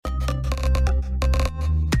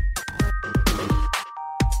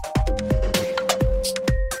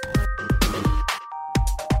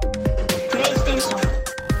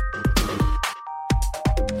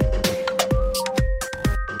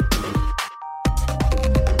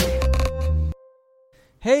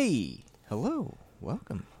Hey, hello,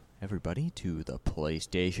 welcome everybody to the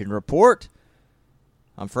PlayStation Report.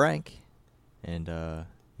 I'm Frank, and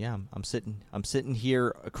I'm sitting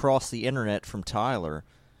here across the internet from Tyler.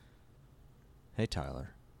 Hey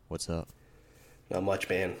Tyler, what's up? Not much,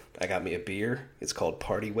 man. I got me a beer. It's called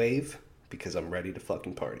Party Wave because I'm ready to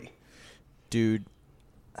fucking party. Dude,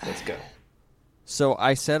 Let's go. so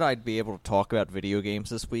I said I'd be able to talk about video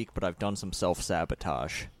games this week, but I've done some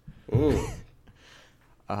self-sabotage. Mm.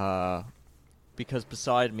 Because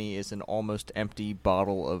beside me is an almost empty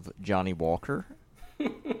bottle of Johnny Walker.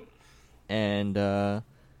 And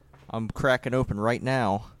I'm cracking open right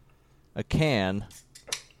now a can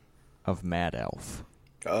of Mad Elf.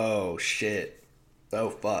 Oh, shit. Oh,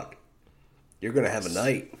 fuck. You're going to have a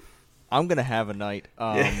night. I'm going to have a night.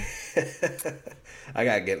 I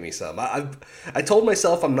got to get me some. I told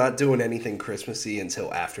myself I'm not doing anything Christmassy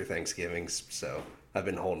until after Thanksgiving, so I've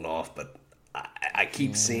been holding off, but I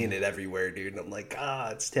keep seeing it everywhere, dude, and I'm like,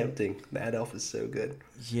 it's tempting. Mad Elf is so good.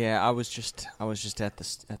 Yeah, I was just at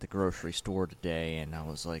the grocery store today, and I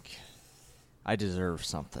was like, I deserve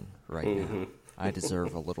something right now. I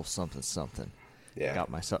deserve a little something. Yeah. Got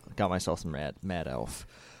myself some Mad Elf.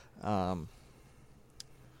 But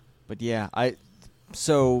yeah,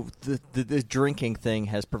 so the drinking thing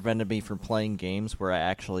has prevented me from playing games where I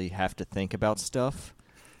actually have to think about stuff.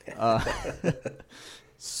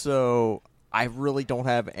 So I really don't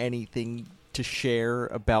have anything to share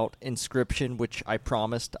about Inscription, which I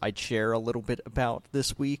promised I'd share a little bit about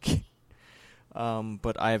this week.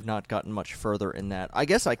 But I have not gotten much further in that. I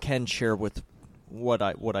guess I can share with what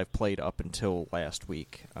I've played up until last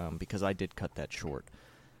week, because I did cut that short.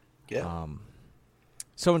 Yeah.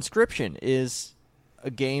 So Inscription is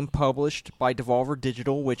a game published by Devolver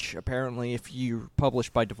Digital, which apparently if you're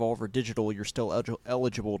published by Devolver Digital, you're still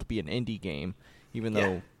eligible to be an indie game, even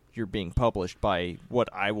though you're being published by what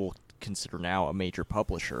I will consider now a major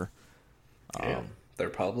publisher. Yeah. They're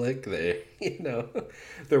public.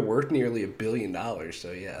 They're worth nearly $1 billion,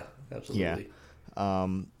 so yeah, absolutely. Yeah.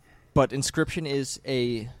 But Inscription is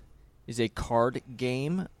a card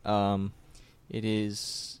game. It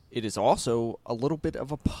is also a little bit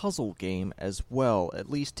of a puzzle game as well, at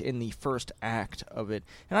least in the first act of it.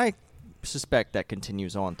 And I suspect that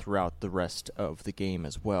continues on throughout the rest of the game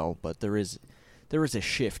as well, but there is a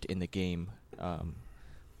shift in the game,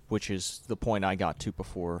 which is the point I got to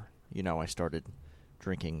before, I started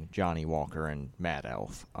drinking Johnny Walker and Mad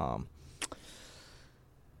Elf.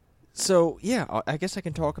 So, yeah, I guess I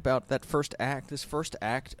can talk about that first act. This first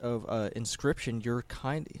act of Inscription,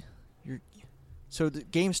 so the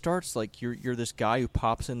game starts like you're this guy who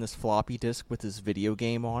pops in this floppy disk with this video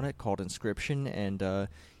game on it called Inscription, and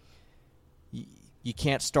you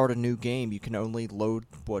can't start a new game. You can only load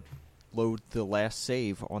the last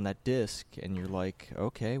save on that disc, and you're like,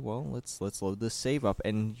 okay, well, let's load this save up,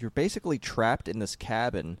 and you're basically trapped in this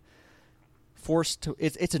cabin, forced to.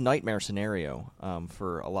 It's a nightmare scenario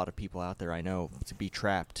for a lot of people out there I know, to be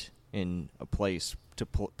trapped in a place to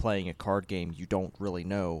playing a card game you don't really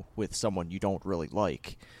know with someone you don't really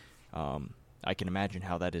like. I can imagine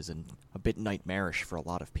how that is a bit nightmarish for a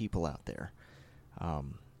lot of people out there.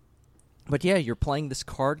 But yeah, you're playing this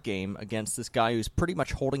card game against this guy who's pretty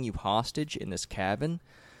much holding you hostage in this cabin.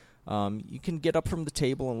 You can get up from the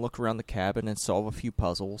table and look around the cabin and solve a few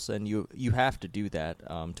puzzles, and you have to do that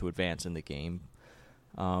to advance in the game.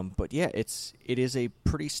 But yeah, it is a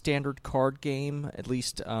pretty standard card game, at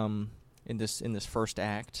least in this first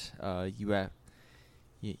act. You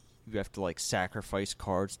have to like sacrifice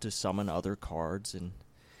cards to summon other cards, and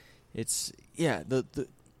it's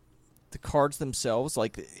the cards themselves,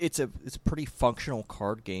 like it's a pretty functional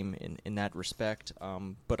card game in that respect.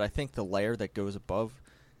 But I think the layer that goes above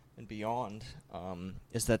and beyond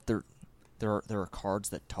is that there are cards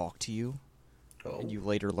that talk to you. Oh. And you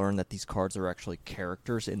later learn that these cards are actually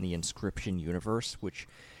characters in the Inscription universe, which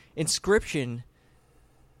Inscription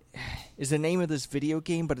is the name of this video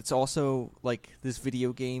game, but it's also like this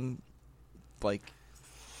video game like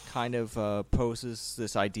kind of poses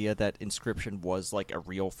this idea that Inscription was like a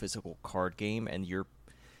real physical card game, and your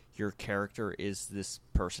character is this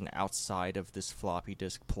person outside of this floppy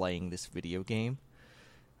disk playing this video game.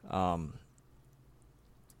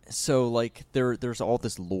 So like there's all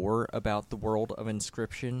this lore about the world of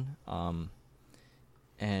Inscription,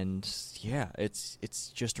 and yeah, it's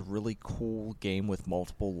just a really cool game with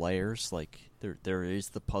multiple layers. Like there is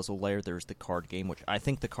the puzzle layer, there's the card game, which I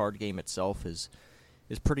think the card game itself is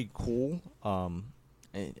pretty cool.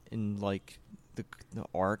 And like the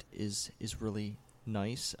art is really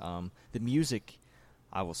nice. The music,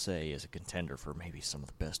 I will say, is a contender for maybe some of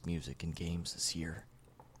the best music in games this year.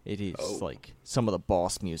 It is Oh. like some of the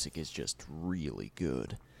boss music is just really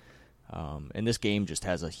good. And this game just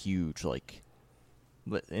has a huge, like,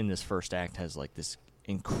 in this first act has like this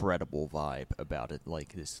incredible vibe about it,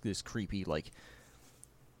 like this creepy, like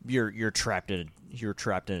you're trapped in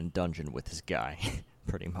a dungeon with this guy,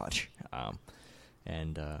 pretty much.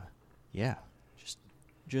 Yeah,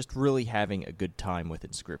 just really having a good time with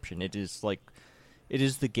Inscription. It is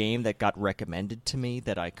the game that got recommended to me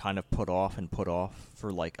that I kind of put off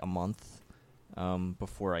for like a month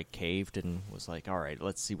before I caved and was like, all right,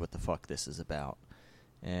 let's see what the fuck this is about.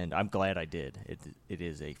 And I'm glad I did. It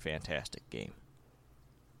is a fantastic game.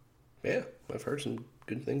 Yeah, I've heard some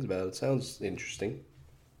good things about it. Sounds interesting.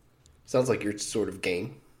 Sounds like your sort of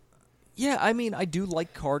game. Yeah, I mean, I do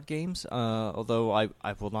like card games, although I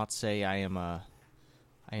will not say I am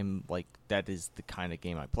like, that is the kind of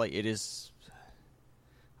game I play. It is...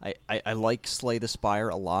 I like Slay the Spire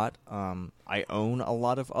a lot. I own a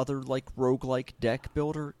lot of other, like, roguelike deck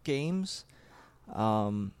builder games,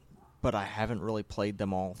 but I haven't really played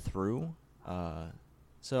them all through.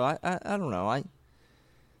 So I don't know.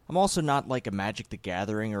 I'm also not like a Magic the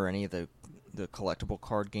Gathering or any of the collectible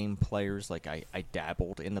card game players. Like, I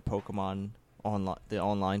dabbled in the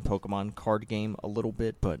online Pokemon card game a little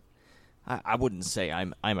bit, but I wouldn't say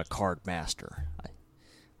I'm a card master.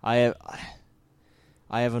 I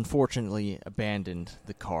have unfortunately abandoned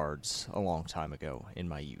the cards a long time ago in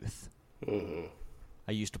my youth. Mm-hmm.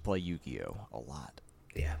 I used to play Yu-Gi-Oh! A lot.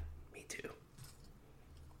 Yeah, me too.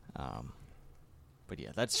 But yeah,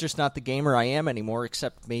 that's just not the gamer I am anymore.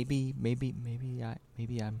 Except maybe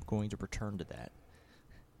I'm going to return to that.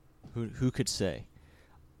 Who could say?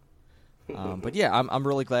 But yeah, I'm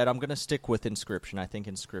really glad. I'm gonna stick with Inscription. I think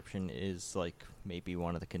Inscription is like maybe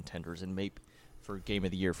one of the contenders, and maybe for Game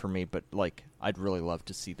of the Year for me. But like, I'd really love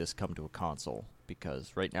to see this come to a console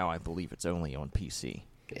because right now I believe it's only on PC.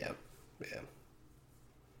 Yeah.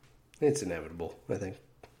 It's inevitable, I think.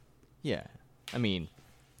 Yeah, I mean,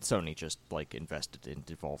 Sony just like invested in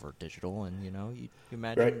Devolver Digital, and you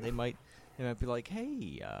imagine Right. they might be like,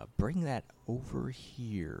 hey, bring that over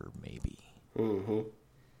here, maybe. Mm-hmm.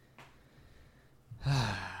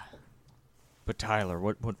 But Tyler,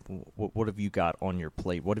 what have you got on your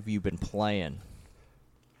plate? What have you been playing?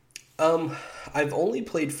 I've only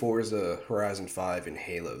played Forza Horizon 5 and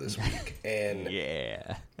Halo this week, and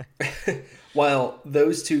Yeah. while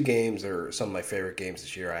those two games are some of my favorite games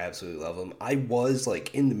this year, I absolutely love them. I was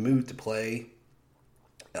like in the mood to play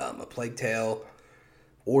a Plague Tale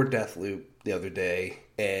or Deathloop the other day,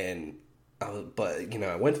 and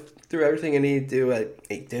I went through everything I needed to do. I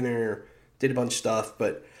ate dinner, did a bunch of stuff,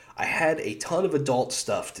 but I had a ton of adult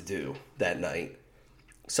stuff to do that night,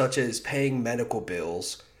 such as paying medical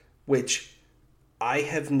bills, which I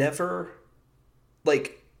have never,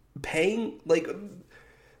 like, paying, like,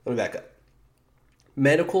 let me back up.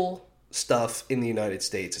 Medical stuff in the United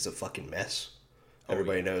States is a fucking mess.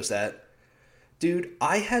 Everybody knows that. Dude,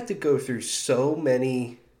 I had to go through so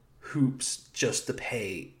many hoops just to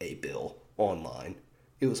pay a bill online.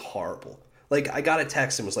 It was horrible. Like, I got a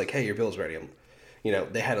text and was like, hey, your bill's ready.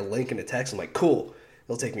 They had a link in the text. I'm like, cool.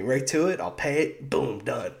 It'll take me right to it. I'll pay it. Boom,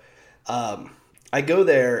 done. I go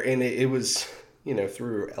there, and it was,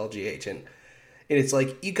 through LGH, and it's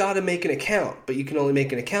like, you got to make an account, but you can only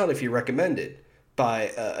make an account if you're recommended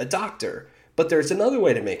by a doctor. But there's another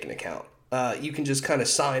way to make an account. You can just kind of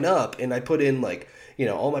sign up, and I put in, like,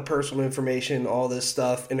 all my personal information, all this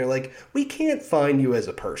stuff, and they're like, we can't find you as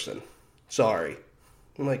a person. Sorry.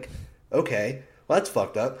 I'm like, okay, well, that's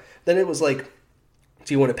fucked up. Then it was like,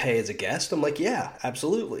 do you want to pay as a guest? I'm like, yeah,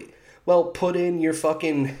 absolutely. Well, put in your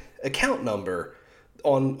fucking account number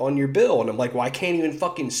on your bill. And I'm like, well, I can't even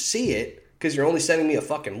fucking see it because you're only sending me a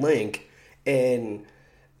fucking link and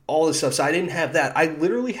all this stuff. So I didn't have that. I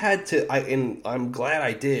literally had to, and I'm glad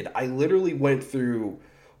I did. I literally went through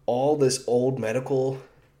all this old medical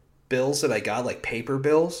bills that I got, like paper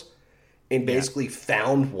bills, and basically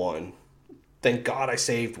found one. Thank God I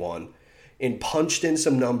saved one. And punched in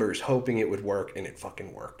some numbers hoping it would work, and it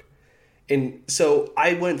fucking worked. And so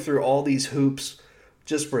I went through all these hoops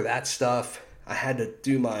just for that stuff. I had to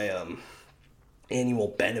do my annual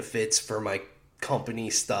benefits for my company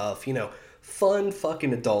stuff, fun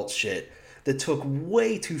fucking adult shit that took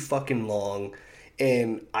way too fucking long,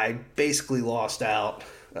 and I basically lost out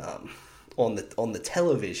on the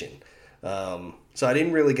television. So I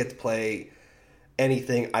didn't really get to play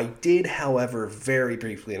anything. I did, however, very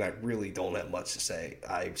briefly, and I really don't have much to say.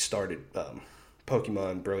 I started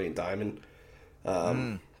Pokemon Brilliant Diamond.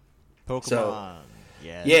 Pokemon,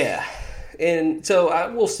 yes. Yeah. And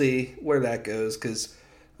so we'll see where that goes, because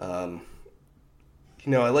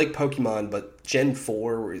I like Pokemon, but Gen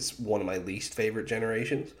 4 is one of my least favorite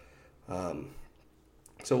generations.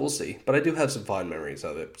 So we'll see. But I do have some fond memories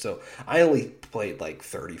of it. So I only played like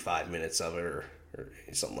 35 minutes of it or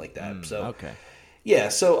something like that. So Okay. yeah,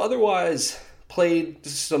 so otherwise played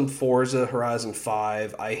some Forza Horizon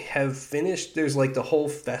 5. I have finished, there's like the whole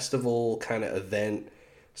festival kind of event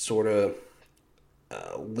sort of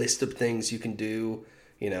list of things you can do,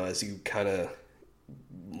 as you kind of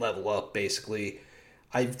level up basically.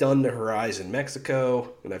 I've done the Horizon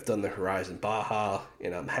Mexico, and I've done the Horizon Baja,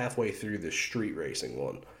 and I'm halfway through the street racing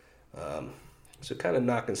one. So kind of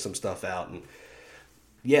knocking some stuff out. And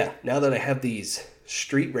yeah, now that I have these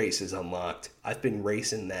street races unlocked, I've been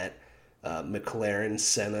racing that McLaren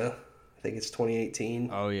Senna. I think it's 2018.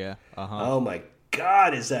 Oh, yeah. Uh-huh. Oh my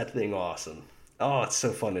God, is that thing awesome. Oh, it's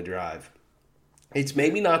so fun to drive. It's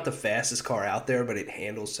maybe not the fastest car out there, but it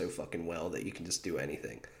handles so fucking well that you can just do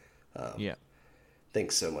anything. Yeah.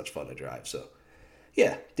 Think so much fun to drive. So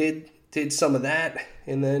yeah, did some of that,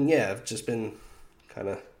 and then yeah, I've just been kind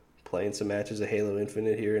of playing some matches of Halo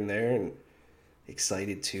Infinite here and there, and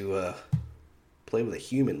excited to play with a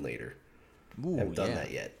human later. Ooh, Haven't done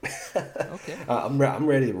that yet. Okay. I'm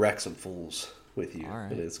ready to wreck some fools with you. All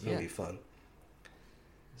right. And it's gonna be fun.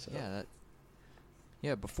 So.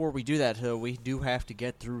 Yeah. Before we do that, we do have to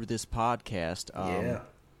get through this podcast. Yeah.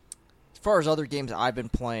 As far as other games I've been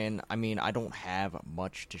playing, I mean, I don't have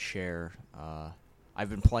much to share. I've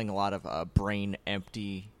been playing a lot of brain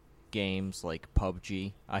empty games like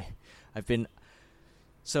PUBG. I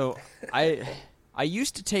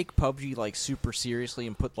used to take PUBG like super seriously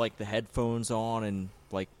and put like the headphones on and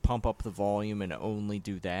like pump up the volume and only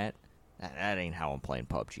do that. That ain't how I'm playing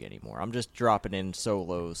PUBG anymore. I'm just dropping in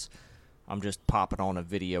solos. I'm just popping on a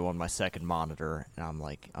video on my second monitor, and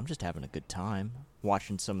I'm just having a good time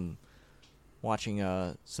watching some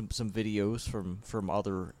videos from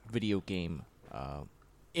other video game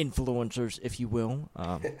influencers, if you will,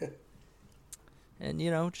 and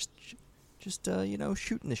just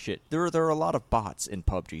shooting the shit. There are a lot of bots in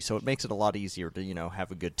PUBG, so it makes it a lot easier to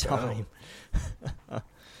have a good time. Oh.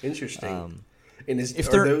 Interesting. And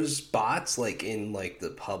are those bots like in like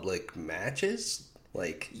the public matches?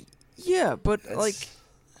 Like, yeah, but like,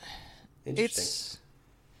 interesting. it's.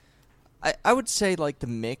 I would say like the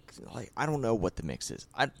mix. Like, I don't know what the mix is.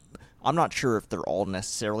 I'm not sure if they're all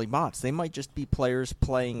necessarily bots. They might just be players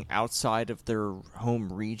playing outside of their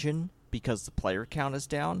home region because the player count is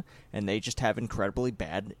down, and they just have incredibly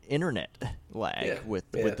bad internet lag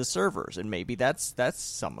with the servers, and maybe that's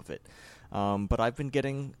some of it. But I've been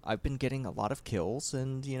getting a lot of kills,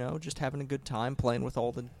 and just having a good time playing with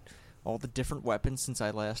all the different weapons since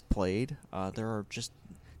I last played.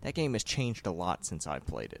 That game has changed a lot since I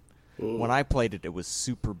played it. Ooh. When I played it, it was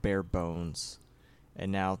super bare bones,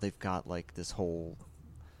 and now they've got like this whole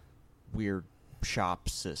weird shop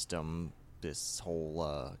system, this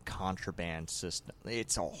whole contraband system.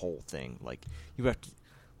 It's a whole thing. Like, you have to,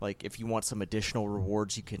 like, if you want some additional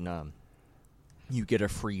rewards, you can you get a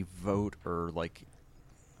free vote, or like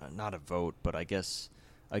not a vote, but I guess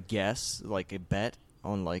a guess, like a bet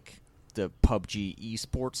on like the PUBG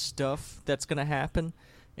esports stuff that's gonna happen.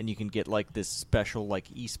 And you can get like this special like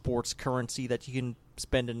esports currency that you can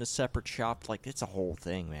spend in a separate shop. Like, it's a whole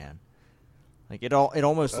thing, man. Like, it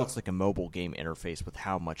almost looks like a mobile game interface with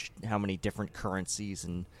how many different currencies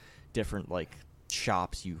and different like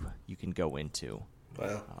shops you can go into.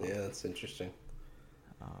 Wow, yeah, that's interesting.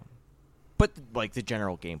 But like the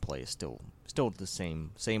general gameplay is still the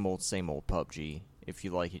same old PUBG. If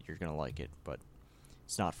you like it, you're gonna like it, but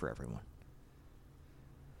it's not for everyone.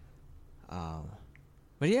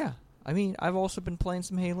 But yeah, I mean, I've also been playing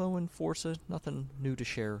some Halo and Forza. Nothing new to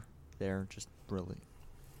share there. Just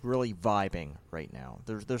really vibing right now.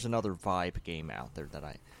 There's another vibe game out there that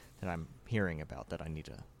I'm hearing about that I need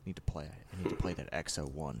to play. I need to play that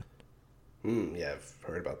XO1. Yeah, I've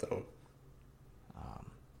heard about that one.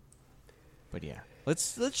 But yeah,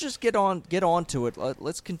 let's just get on to it.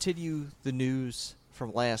 Let's continue the news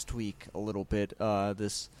from last week a little bit.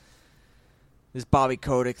 This Bobby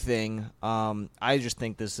Kotick thing, I just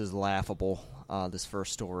think this is laughable, this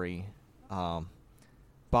first story.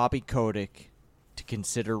 Bobby Kotick to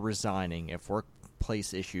consider resigning if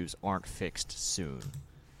workplace issues aren't fixed soon.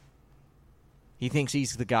 He thinks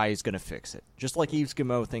he's the guy who's going to fix it. Just like Yves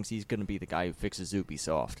Guillemot thinks he's going to be the guy who fixes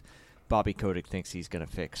Ubisoft, Bobby Kotick thinks he's going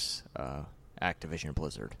to fix Activision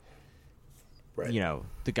Blizzard. Right.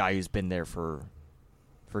 The guy who's been there for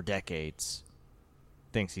decades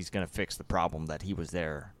thinks he's going to fix the problem that he was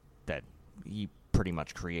there, that he pretty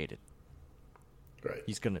much created. Right.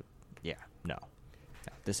 He's going to, no,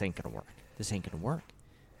 this ain't going to work. This ain't going to work.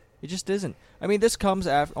 It just isn't. I mean, this comes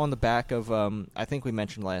on the back of, I think we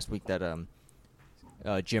mentioned last week that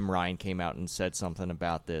Jim Ryan came out and said something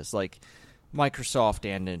about this. Like, Microsoft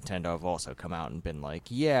and Nintendo have also come out and been like,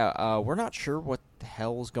 yeah, we're not sure what the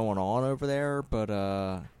hell's going on over there, but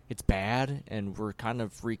it's bad, and we're kind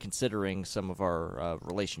of reconsidering some of our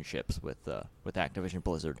relationships with Activision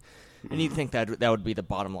Blizzard. And you think that would be the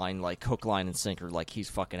bottom line, like hook, line, and sinker, like he's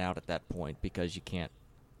fucking out at that point, because you can't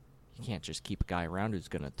just keep a guy around who's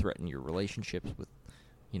going to threaten your relationships with,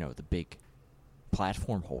 the big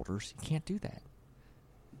platform holders. You can't do that.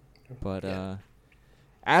 But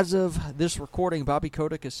as of this recording, Bobby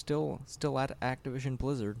Kotick is still at Activision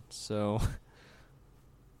Blizzard, so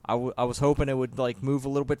I was hoping it would move a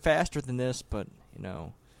little bit faster than this, but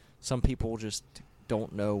some people just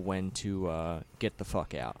don't know when to get the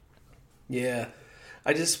fuck out. Yeah,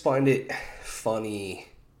 I just find it funny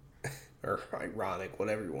or ironic,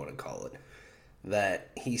 whatever you want to call it,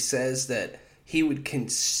 that he says that he would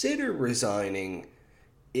consider resigning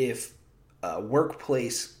if the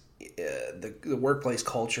workplace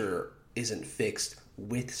culture isn't fixed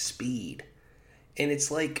with speed. And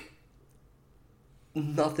it's like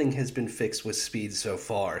nothing has been fixed with speed so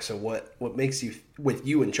far. So what makes you, with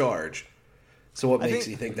you in charge, so what makes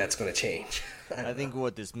you think that's going to change? I think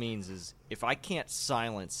what this means is if I can't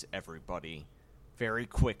silence everybody very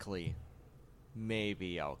quickly,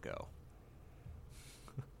 maybe I'll go.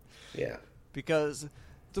 Yeah. Because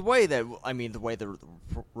the way the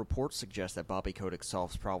reports suggest that Bobby Kotick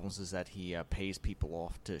solves problems is that he pays people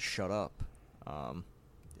off to shut up,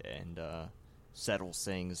 and settles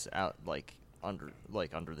things out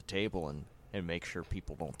under the table and make sure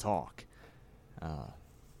people don't talk.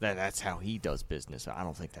 That's how he does business. I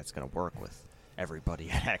don't think that's going to work with everybody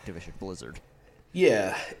at Activision Blizzard.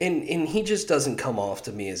 Yeah, and he just doesn't come off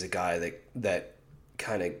to me as a guy that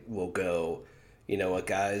kind of will go, you know what,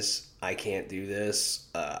 guys, I can't do this.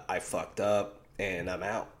 I fucked up, and I'm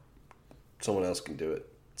out. Someone else can do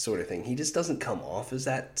it, sort of thing. He just doesn't come off as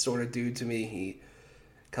that sort of dude to me. He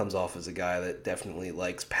comes off as a guy that definitely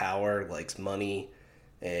likes power, likes money,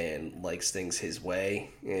 and likes things his way.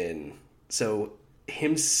 And so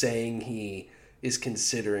him saying he is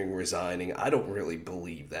considering resigning, I don't really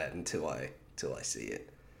believe that until I see it.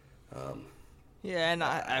 Yeah, and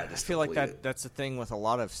I feel like that's the thing with a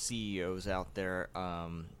lot of CEOs out there.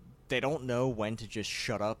 They don't know when to just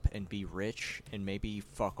shut up and be rich and maybe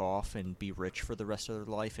fuck off and be rich for the rest of their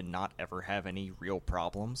life and not ever have any real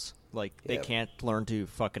problems. They can't learn to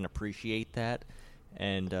fucking appreciate that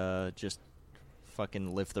and just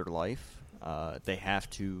fucking live their life. They have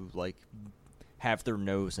to, have their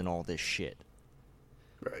nose in all this shit.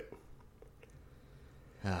 Right.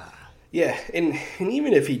 Yeah, and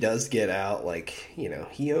even if he does get out,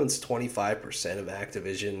 he owns 25% of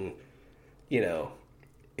Activision,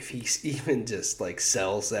 if he even just,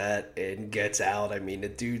 sells that and gets out, I mean, the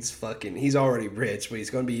dude's he's already rich, but he's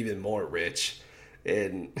going to be even more rich,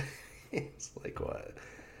 and it's what?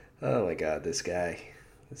 Oh my god, this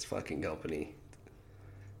fucking company,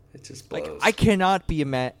 it just blows. I cannot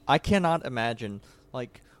imagine,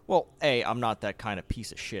 I'm not that kind of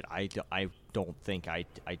piece of shit. I don't think I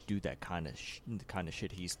do that kind of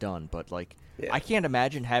shit he's done. But I can't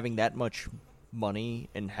imagine having that much money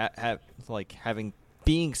and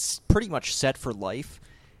being pretty much set for life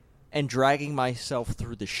and dragging myself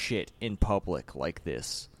through the shit in public like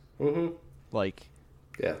this. Mm-hmm.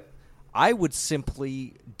 Yeah, I would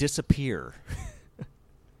simply disappear.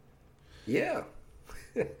 Yeah.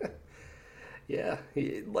 Yeah,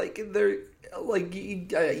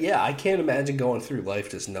 I can't imagine going through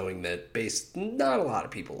life just knowing that not a lot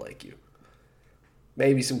of people like you.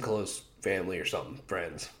 Maybe some close family or something,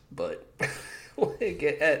 friends, but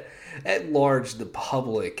at large, the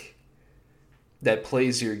public that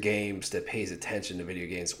plays your games, that pays attention to video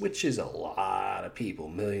games, which is a lot of people,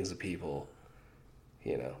 millions of people,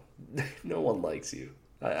 no one likes you.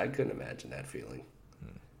 I couldn't imagine that feeling.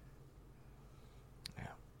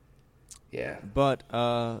 Yeah. But,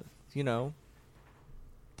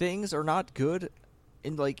 things are not good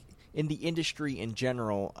in the industry in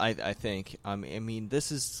general, I think. I mean,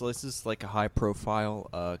 this is a high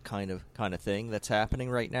profile kind of thing that's happening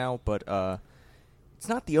right now, but it's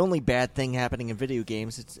not the only bad thing happening in video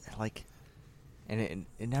games. It's and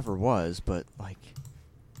it never was, but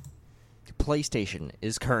PlayStation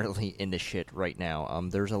is currently in the shit right now.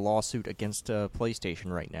 There's a lawsuit against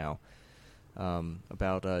PlayStation right now.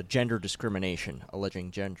 About gender discrimination,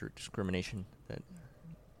 alleging gender discrimination, it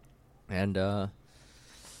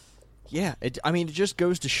just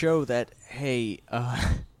goes to show that I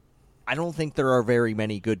don't think there are very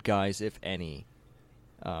many good guys, if any,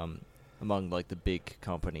 among like the big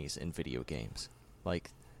companies in video games.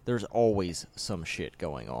 Like, there's always some shit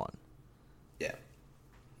going on. Yeah,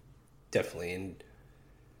 definitely. And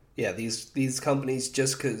yeah, these companies,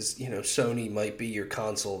 just because, Sony might be your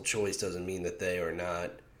console choice doesn't mean that they are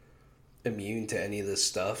not immune to any of this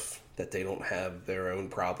stuff, that they don't have their own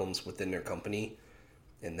problems within their company,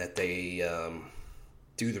 and that they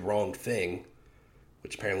do the wrong thing,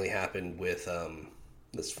 which apparently happened with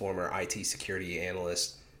this former IT security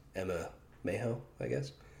analyst, Emma Mayo, I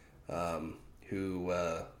guess, who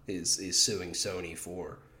is suing Sony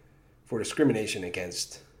for discrimination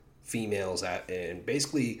against females. And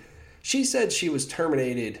basically, she said she was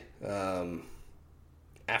terminated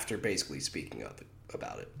after basically speaking up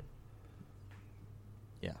about it.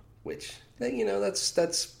 Yeah. Which,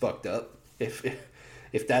 that's fucked up.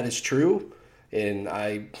 If that is true, and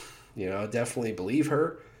I definitely believe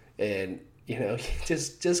her, and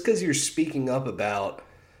just because you're speaking up about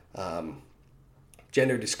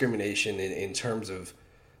gender discrimination in terms of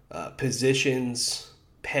positions,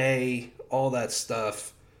 pay, all that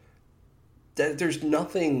stuff, that there's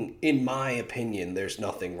nothing, in my opinion, there's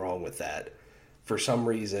nothing wrong with that. For some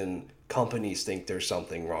reason, companies think there's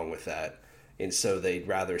something wrong with that, and so they'd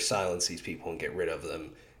rather silence these people and get rid of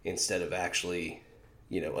them instead of actually,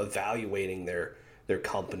 evaluating their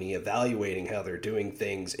company, evaluating how they're doing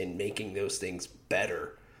things, and making those things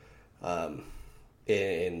better.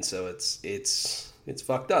 And so it's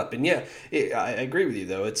fucked up. And yeah, I agree with you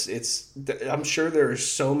though. I'm sure there are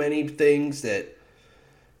so many things that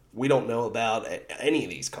we don't know about at any of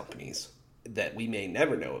these companies that we may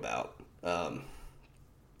never know about.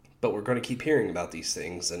 But we're going to keep hearing about these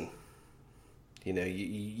things, and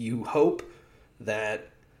you hope that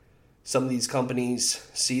some of these companies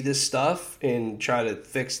see this stuff and try to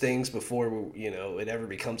fix things before it ever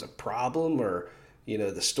becomes a problem, or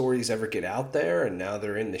the stories ever get out there and now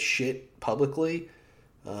they're in the shit publicly.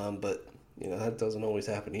 But that doesn't always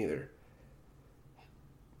happen either.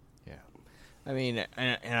 Yeah, I mean,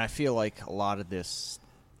 and I feel like a lot of this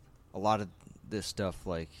stuff,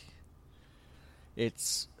 like,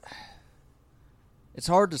 it's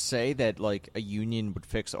hard to say that like a union would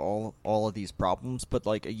fix all of these problems, but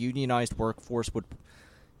like a unionized workforce would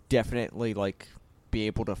definitely like be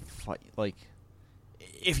able to fight, like,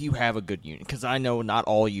 if you have a good union. Because I know not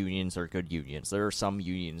all unions are good unions. There are some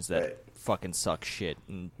unions that fucking suck shit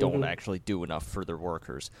and don't actually do enough for their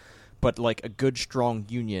workers. But like a good strong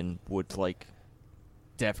union would like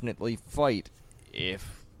definitely fight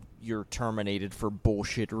if you're terminated for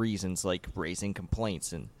bullshit reasons, like raising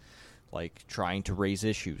complaints and like trying to raise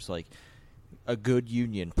issues. Like, a good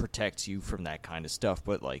union protects you from that kind of stuff.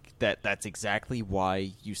 But like that's exactly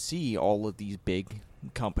why you see all of these big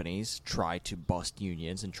companies try to bust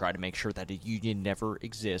unions and try to make sure that a union never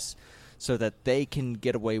exists, so that they can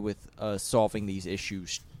get away with solving these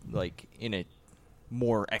issues like in a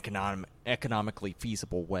more economically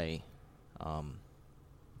feasible way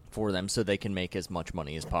for them, so they can make as much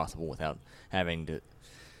money as possible without having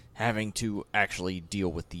to actually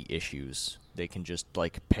deal with the issues. They can just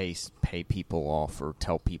like pay people off or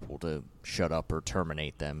tell people to shut up or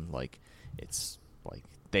terminate them. Like, it's like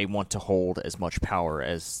they want to hold as much power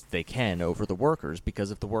as they can over the workers,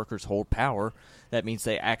 because if the workers hold power, that means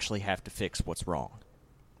they actually have to fix what's wrong.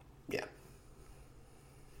 Yeah.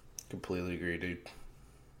 Completely agree, dude.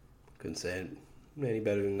 Couldn't say it any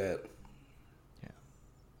better than that.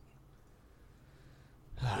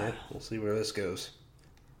 Yeah, we'll see where this goes.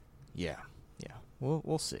 Yeah.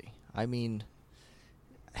 We'll see. I mean,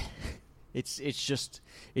 it just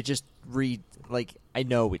like, I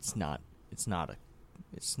know it's not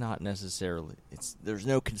necessarily, there's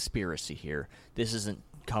no conspiracy here. This isn't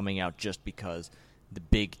coming out just because the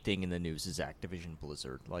big thing in the news is Activision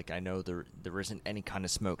Blizzard. Like, I know there isn't any kind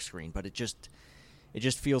of smokescreen, but it just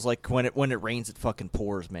feels like when it rains, it fucking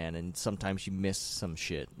pours, man. And sometimes you miss some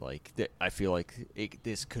shit. Like, I feel like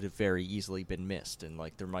this could have very easily been missed, and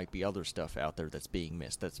like there might be other stuff out there that's being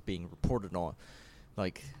missed, that's being reported on,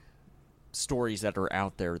 like stories that are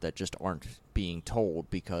out there that just aren't being told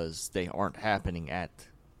because they aren't happening at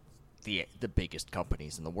the biggest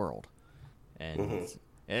companies in the world. And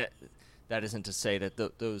that isn't to say that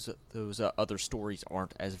those other stories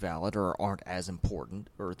aren't as valid or aren't as important,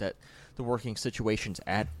 or that the working situations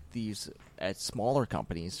at smaller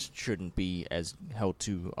companies shouldn't be as held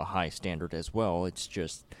to a high standard as well. It's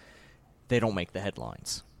just they don't make the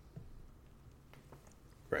headlines.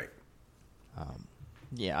 Right.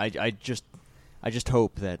 Yeah, I just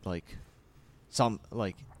hope that like some,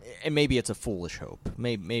 like, and maybe it's a foolish hope.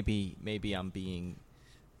 Maybe I'm being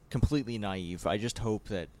completely naive. I just hope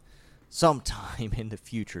that sometime in the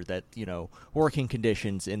future that, working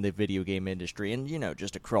conditions in the video game industry and,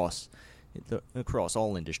 just across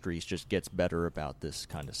all industries just gets better about this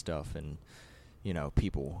kind of stuff, and,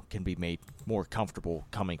 people can be made more comfortable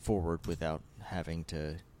coming forward without having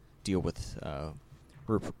to deal with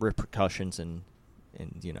repercussions and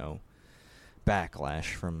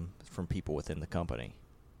backlash from people within the company.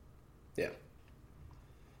 Yeah.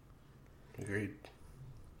 Agreed.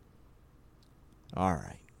 All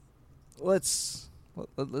right. Let's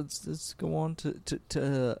go on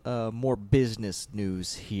to more business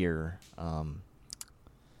news here.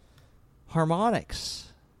 Harmonix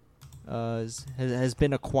has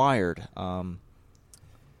been acquired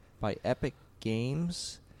by Epic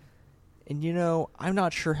Games, and I'm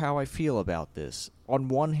not sure how I feel about this. On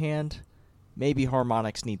one hand, maybe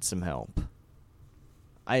Harmonix needs some help.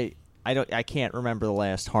 I can't remember the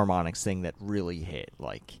last Harmonix thing that really hit.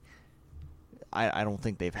 Like, I don't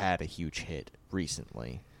think they've had a huge hit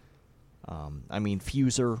recently. I mean,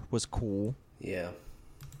 Fuser was cool. Yeah.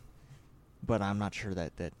 But I'm not sure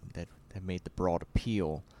that made the broad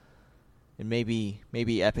appeal. And maybe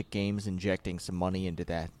Epic Games injecting some money into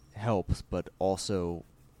that helps, but also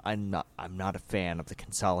I'm not a fan of the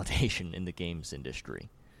consolidation in the games industry.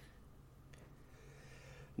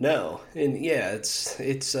 No, and yeah, it's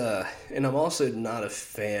and I'm also not a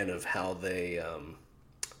fan of how they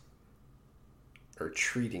are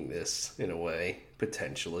treating this in a way,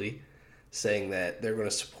 potentially saying that they're going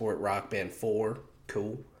to support Rock Band 4,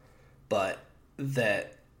 cool, but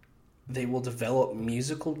that they will develop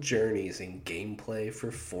musical journeys and gameplay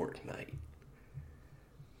for Fortnite.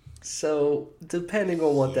 So, depending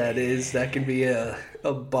on what that is, that can be a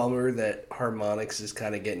bummer that Harmonix is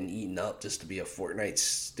kind of getting eaten up just to be a Fortnite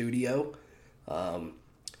studio.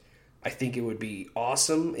 I think it would be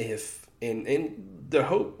awesome if, and the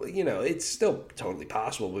hope, it's still totally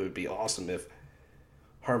possible, but it would be awesome if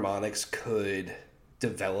Harmonix could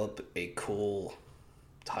develop a cool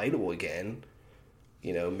title again.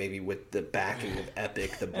 Maybe with the backing of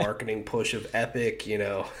Epic, the marketing push of Epic,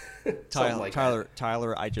 something like that.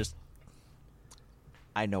 Tyler,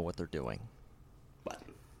 I know what they're doing. What?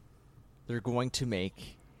 They're going to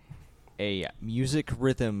make a music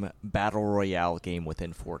rhythm battle royale game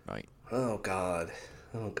within Fortnite. Oh God.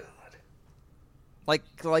 Like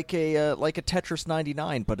a Tetris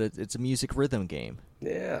 99, but it's a music rhythm game.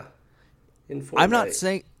 Yeah. In Fortnite. I'm not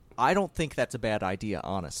saying I don't think that's a bad idea,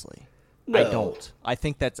 honestly. No. I don't. I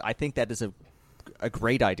think that is a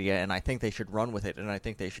great idea, and I think they should run with it, and I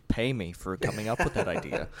think they should pay me for coming up with that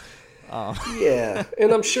idea. Yeah,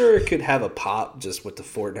 and I'm sure it could have a pop just with the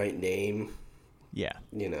Fortnite name. Yeah.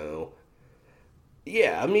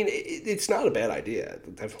 Yeah, I mean, it's not a bad idea.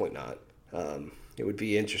 Definitely not. It would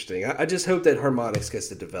be interesting. I just hope that Harmonix gets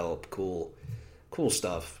to develop cool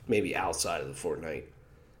stuff, maybe outside of the Fortnite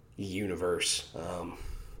universe.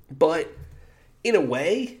 But in a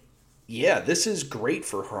way, yeah, this is great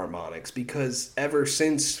for Harmonix because ever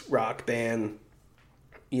since Rock Band,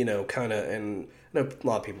 kind of, and I know a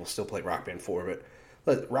lot of people still play Rock Band 4,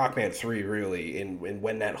 but Rock Band 3 really, and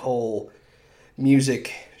when that whole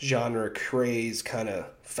music genre craze kind of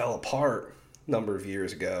fell apart a number of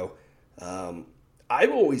years ago,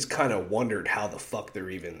 I've always kind of wondered how the fuck they're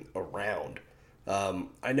even around.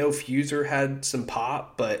 I know Fuser had some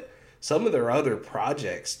pop, but some of their other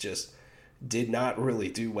projects just did not really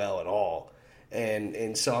do well at all.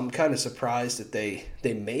 And so I'm kind of surprised that they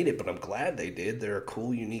made it, but I'm glad they did. They're a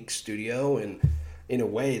cool, unique studio, and in a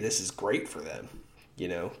way, this is great for them,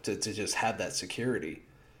 to just have that security.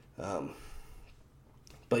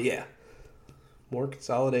 But yeah, more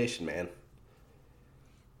consolidation, man.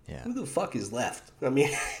 Yeah. Who the fuck is left? I mean,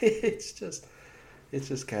 it's just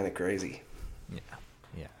kind of crazy.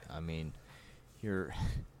 Yeah. I mean, you're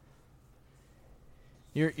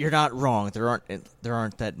not wrong. There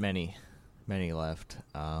aren't that many left.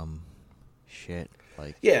 Shit.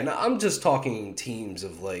 Like. Yeah, no, I'm just talking teams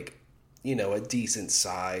of like, a decent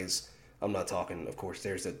size. I'm not talking. Of course,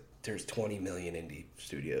 there's 20 million indie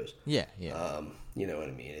studios. Yeah. You know what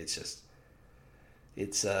I mean? It's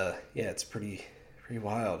it's pretty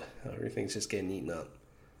wild. Everything's just getting eaten up.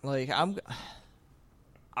 Like I'm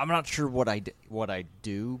not sure what I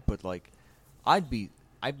do, but like I'd be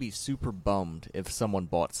super bummed if someone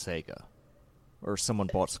bought Sega or someone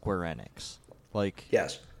bought Square Enix. Like,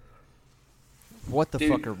 yes. What the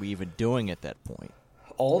fuck are we even doing at that point?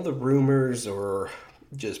 All the rumors or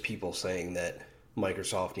just people saying that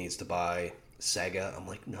Microsoft needs to buy Sega, I'm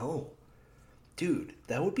like, no. Dude,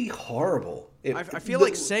 that would be horrible. I feel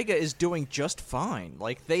like Sega is doing just fine.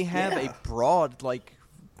 Like, they have a broad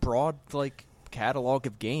catalog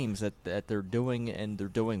of games that they're doing and they're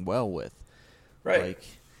doing well with. Right.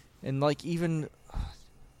 Even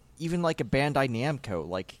like a Bandai Namco,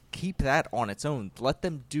 like keep that on its own. Let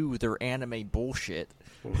them do their anime bullshit.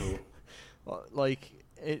 Mm-hmm.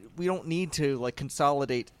 We don't need to like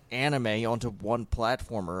consolidate anime onto one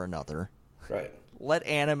platform or another. Right. Let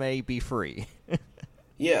anime be free.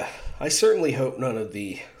 Yeah, I certainly hope none of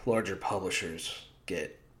the larger publishers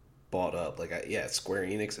get bought up. Square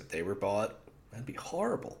Enix, if they were bought, that'd be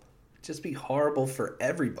horrible. It'd just be horrible for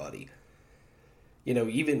everybody.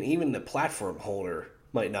 Even the platform holder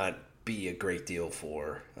might not be a great deal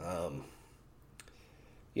for. I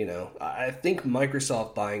think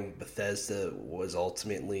Microsoft buying Bethesda was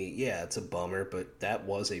ultimately, it's a bummer, but that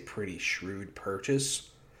was a pretty shrewd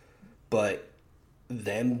purchase. But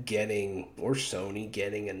them getting, or Sony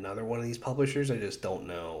getting another one of these publishers, I just don't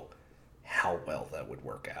know how well that would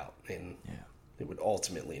work out, and it would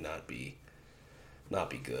ultimately not be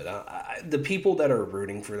good. The people that are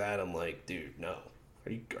rooting for that, I'm like, dude, no,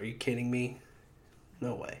 are you kidding me?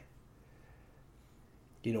 No way.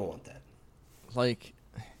 You don't want that. Like,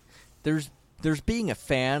 there's being a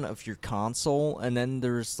fan of your console, and then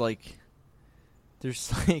there's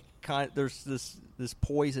this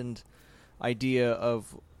poisoned idea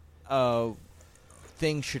of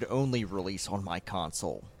things should only release on my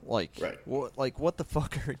console. Like, right. What the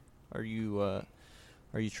fuck are you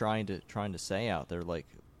trying to say out there? Like,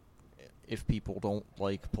 if people don't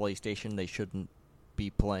like PlayStation, they shouldn't be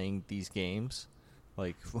playing these games.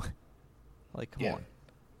 Like come on.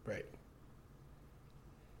 Right.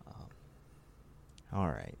 All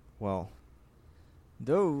right. Well,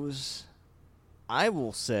 those, I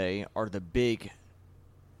will say, are the big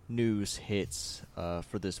news hits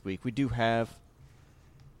for this week. We do have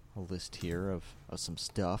a list here of some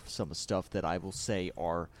stuff that I will say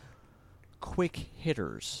are quick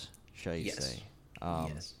hitters, shall you say.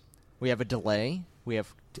 Yes. We have a delay. We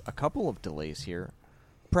have a couple of delays here.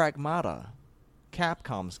 Pragmata,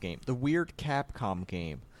 Capcom's game, the weird Capcom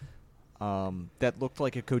game that looked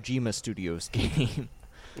like a Kojima Studios game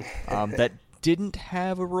that didn't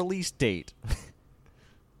have a release date.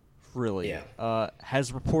 Really. Yeah.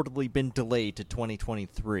 Has reportedly been delayed to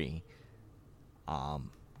 2023. I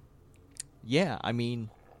mean,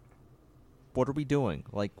 what are we doing?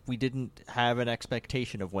 Like, we didn't have an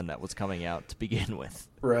expectation of when that was coming out to begin with.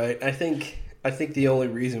 Right. I think the only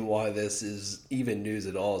reason why this is even news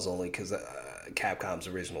at all is only because Capcom's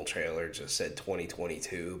original trailer just said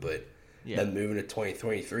 2022, but then moving to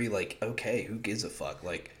 2023, like, okay, who gives a fuck?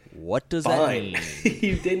 Like, what does fine. that mean?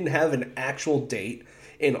 You didn't have an actual date,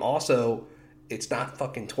 and also, it's not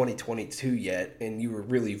fucking 2022 yet, and you were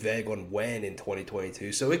really vague on when in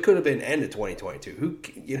 2022, so it could have been end of 2022.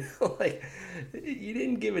 You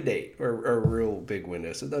didn't give a date or a real big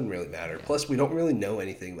window, so it doesn't really matter. Yeah. Plus, we don't really know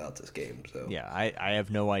anything about this game, so. Yeah, I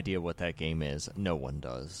have no idea what that game is. No one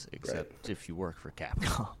does, except if you work for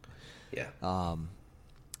Capcom. Yeah.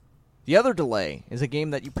 The other delay is a game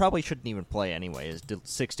that you probably shouldn't even play anyway, is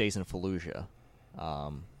 6 Days in Fallujah.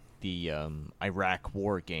 The Iraq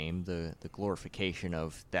war game, the glorification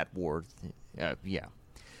of that war.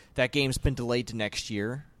 That game's been delayed to next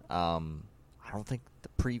year. I don't think the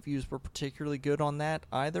previews were particularly good on that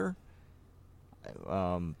either.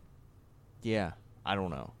 I don't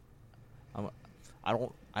know.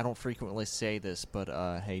 I don't frequently say this,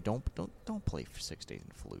 but hey, don't play for 6 Days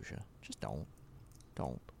in Fallujah. Just don't.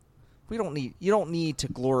 You don't need to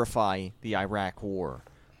glorify the Iraq war.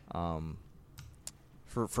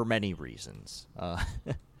 For many reasons.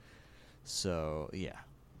 So yeah.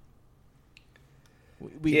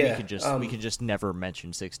 We can just never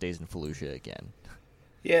mention 6 Days in Fallujah again.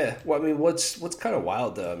 Yeah, well, I mean, what's kind of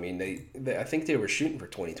wild though? I mean, they I think they were shooting for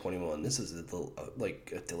 2021. This is a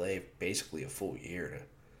delay of basically a full year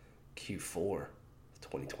to Q4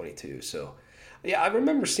 2022. So, yeah, I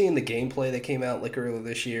remember seeing the gameplay that came out like earlier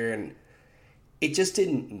this year, and it just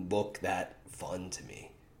didn't look that fun to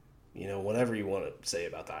me. You know, whatever you want to say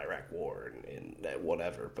about the Iraq War and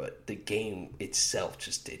whatever, but the game itself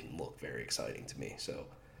just didn't look very exciting to me. So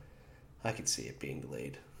I could see it being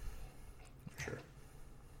delayed. For sure.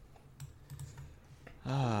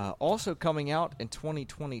 Also coming out in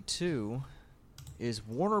 2022 is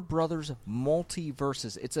Warner Brothers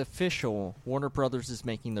Multiverses. It's official. Warner Brothers is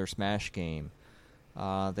making their Smash game.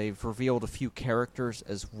 They've revealed a few characters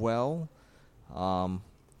as well.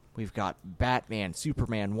 We've got Batman,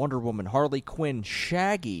 Superman, Wonder Woman, Harley Quinn,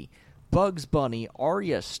 Shaggy, Bugs Bunny,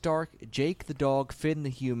 Arya Stark, Jake the Dog, Finn the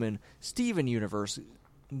Human, Steven Universe,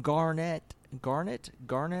 Garnet, Tom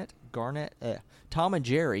and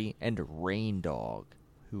Jerry, and Rain Dog,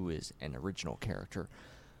 who is an original character.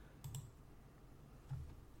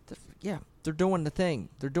 Yeah, they're doing the thing.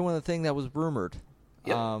 They're doing the thing that was rumored.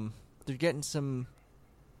 Yep. They're getting some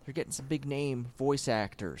big name voice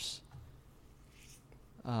actors.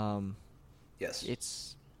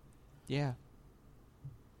 Yes. Yeah.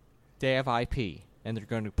 They have IP, and they're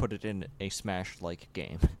going to put it in a Smash-like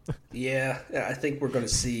game. Yeah, I think we're going to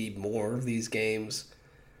see more of these games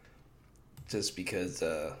just because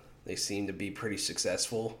they seem to be pretty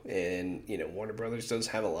successful. And, Warner Brothers does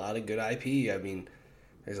have a lot of good IP. I mean,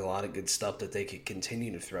 there's a lot of good stuff that they could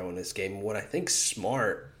continue to throw in this game. What I think's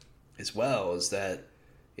smart as well is that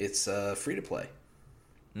it's free to play.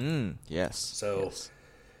 Yes. So yes.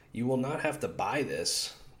 You will not have to buy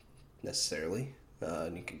this necessarily.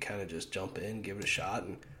 And you can kind of just jump in, give it a shot,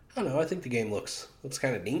 and I don't know. I think the game looks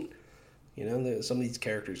kind of neat. Some of these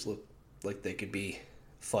characters look like they could be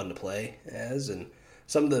fun to play as, and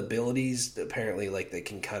some of the abilities apparently like they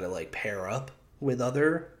can kind of like pair up with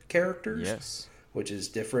other characters. Yes. Which is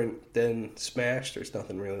different than Smash. There's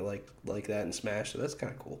nothing really like that in Smash, so that's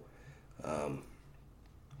kind of cool.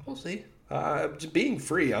 We'll see. Being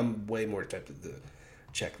free, I'm way more tempted to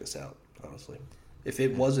check this out, honestly. If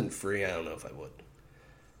it wasn't free, I don't know if I would.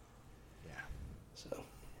 Yeah. So.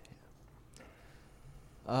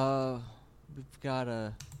 We've got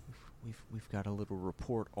a little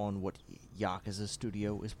report on what Yakuza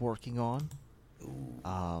Studio is working on.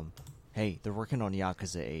 Ooh. Hey, they're working on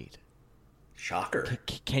Yakuza 8. Shocker.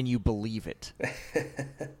 Can you believe it?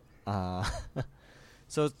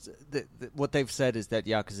 So what they've said is that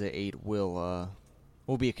Yakuza 8 will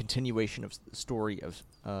be a continuation of the story of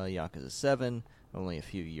Yakuza 7, only a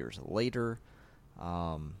few years later.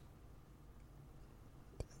 I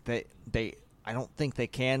don't think they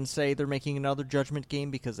can say they're making another Judgment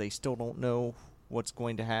game because they still don't know what's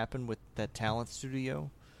going to happen with that talent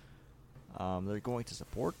studio. They're going to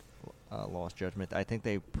support Lost Judgment. I think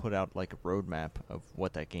they put out like a roadmap of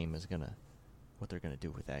what that game is what they're gonna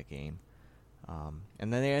do with that game.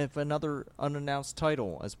 And then they have another unannounced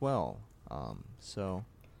title as well. So,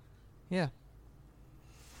 yeah.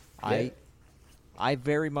 I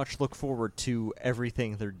very much look forward to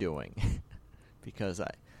everything they're doing because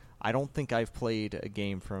I don't think I've played a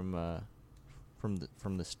game from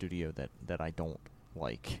the studio that I don't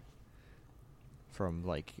like.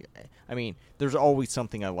 There's always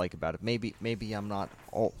something I like about it. Maybe I'm not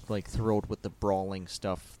all thrilled with the brawling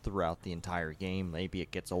stuff throughout the entire game. Maybe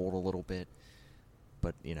it gets old a little bit,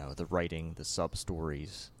 but the writing, the sub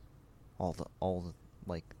stories, all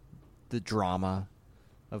the drama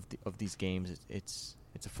of these games. It's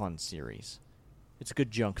a fun series. It's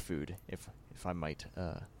good junk food, if I might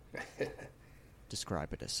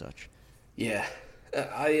describe it as such. Yeah,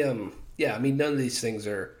 I mean, none of these things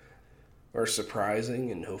are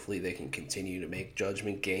surprising, and hopefully they can continue to make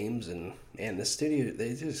Judgment games. And the studio,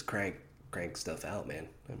 they just crank stuff out, man.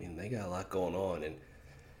 I mean, they got a lot going on, and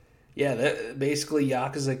yeah, that basically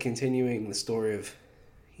Yakuza continuing the story of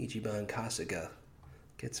Ichiban Kasuga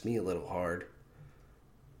gets me a little hard.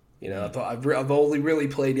 I've only really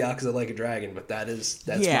played Yakuza Like a Dragon, but that's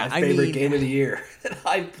my favorite game of the year that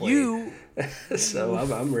I've played. So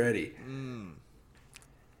I'm ready.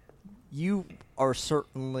 You are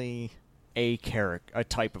certainly a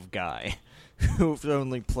type of guy who's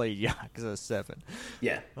only played Yakuza 7.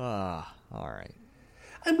 Yeah. All right.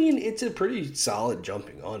 I mean, it's a pretty solid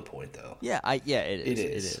jumping on point, though. Yeah, it is. It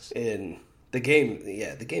is. And the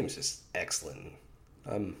game's just excellent.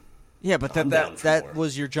 Yeah, but that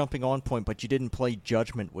was your jumping on point, but you didn't play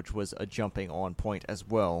Judgment, which was a jumping on point as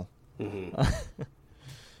well. Mm-hmm.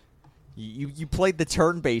 You played the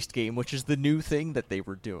turn-based game, which is the new thing that they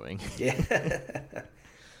were doing. Yeah.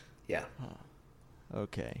 Yeah.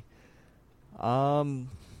 Okay. All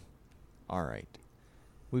right.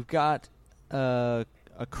 We've got a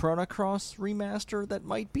Chrono Cross remaster that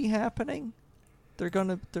might be happening. They're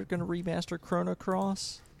gonna remaster Chrono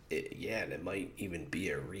Cross. And it might even be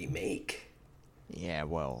a remake. Yeah,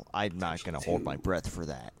 well, I'm not gonna hold my breath for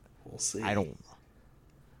that. We'll see. I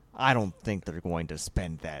don't think they're going to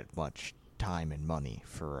spend that much time and money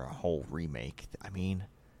for a whole remake. I mean,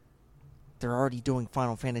 they're already doing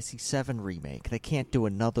Final Fantasy VII Remake. They can't do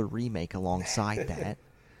another remake alongside that.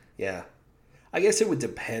 Yeah. I guess it would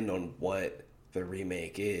depend on what the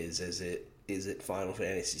remake is. Is it Final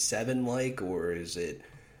Fantasy VII like, or is it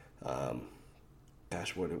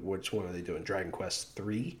which one are they doing? Dragon Quest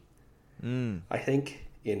 3? I think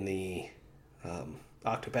in the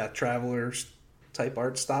Octopath Travelers type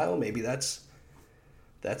art style. Maybe that's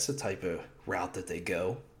the type of route that they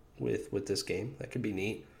go with this game. That could be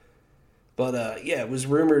neat. But yeah,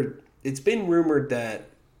 it's been rumored that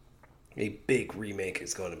a big remake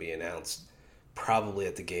is going to be announced probably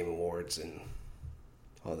at the Game Awards in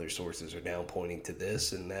other sources are now pointing to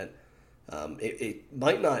this and that. It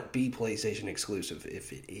might not be PlayStation exclusive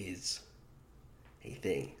if it is a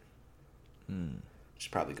thing. Which is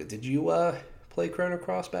probably good. Did you play Chrono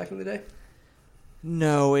Cross back in the day?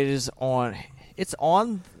 No, it is on. It's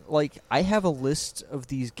on. Like, I have a list of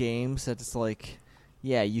these games that it's like,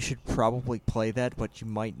 yeah, you should probably play that, but you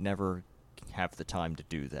might never have the time to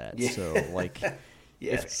do that. Yeah. So, like,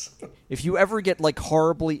 Yes. if you ever get, like,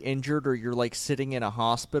 horribly injured or you're, like, sitting in a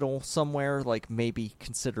hospital somewhere, like, maybe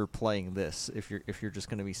consider playing this if you're just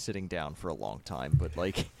going to be sitting down for a long time. But,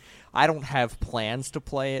 like, I don't have plans to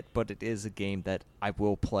play it, but it is a game that I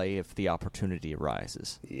will play if the opportunity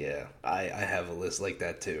arises. Yeah, I have a list like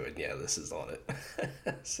that too, and yeah, this is on it.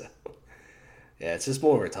 So, yeah, it's just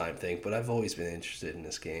more of a time thing, but I've always been interested in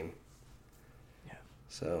this game. Yeah.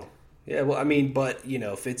 So, yeah, well, I mean, but, you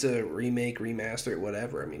know, if it's a remake, remaster,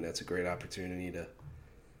 whatever, I mean, that's a great opportunity to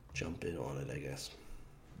jump in on it, I guess.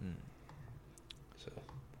 So,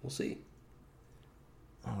 we'll see.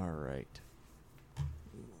 All right.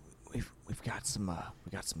 We've got some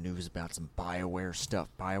news about some BioWare stuff,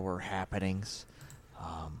 BioWare happenings.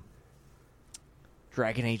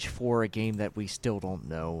 Dragon Age 4, a game that we still don't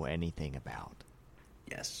know anything about.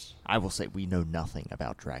 Yes. I will say we know nothing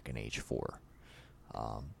about Dragon Age 4.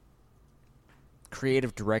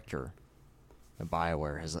 Creative director of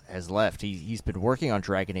BioWare has left. He's been working on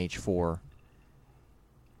Dragon Age 4,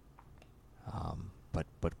 but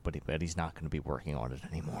he's not going to be working on it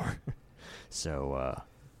anymore. So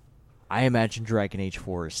I imagine Dragon Age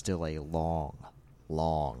 4 is still a long,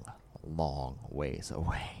 long, long ways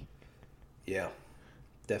away. Yeah,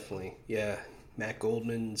 definitely. Yeah, Matt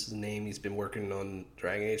Goldman's the name. He's been working on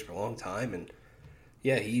Dragon Age for a long time, and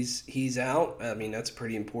yeah, he's out. I mean, that's a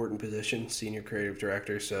pretty important position, senior creative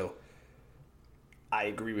director, so I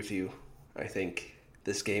agree with you. I think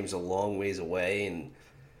this game's a long ways away, and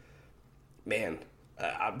man,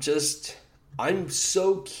 I'm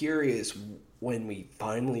so curious when we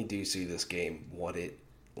finally do see this game, what it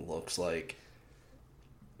looks like,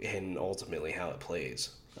 and ultimately how it plays.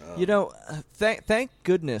 Thank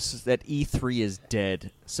goodness that E3 is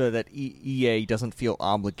dead, so that EA doesn't feel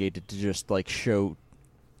obligated to just like show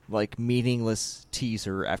like meaningless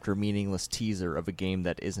teaser after meaningless teaser of a game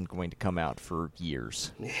that isn't going to come out for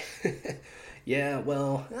years. Yeah,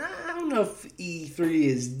 well, I don't know if E3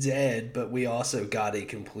 is dead, but we also got a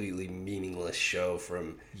completely meaningless show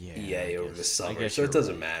from EA over the summer, so it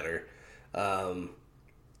doesn't matter. But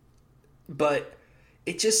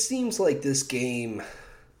it just seems like this game,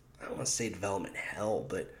 I don't want to say development hell,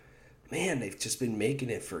 but man, they've just been making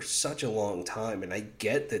it for such a long time, and I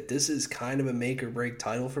get that this is kind of a make-or-break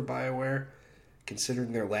title for BioWare,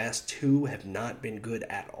 considering their last two have not been good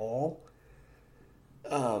at all.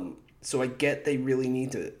 So I get they really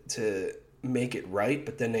need to make it right,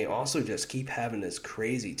 but then they also just keep having this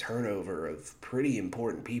crazy turnover of pretty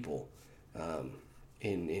important people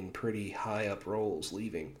in pretty high up roles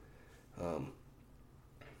leaving.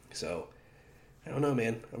 So I don't know,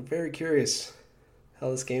 man. I'm very curious how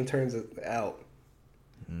this game turns out.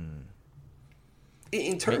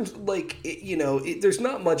 In terms, there's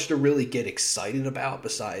not much to really get excited about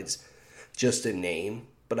besides just a name.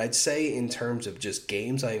 But I'd say in terms of just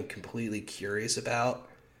games I am completely curious about,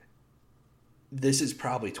 this is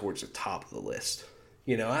probably towards the top of the list.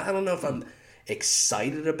 You know, I don't know if I'm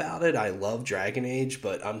excited about it. I love Dragon Age,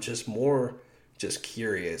 but I'm just more just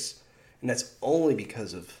curious. And that's only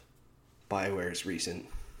because of BioWare's recent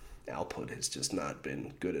output has just not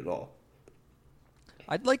been good at all.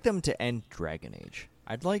 I'd like them to end Dragon Age.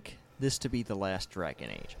 I'd like this to be the last Dragon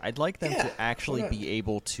Age. I'd like them to actually be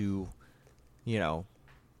able to,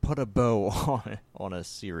 put a bow on a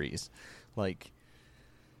series. Like,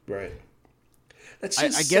 right. That's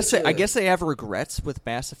I guess they have regrets with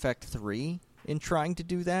Mass Effect 3 in trying to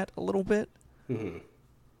do that a little bit.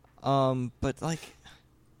 Mm-hmm. But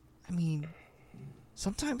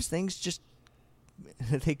sometimes things just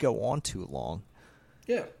they go on too long.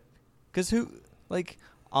 Yeah. Because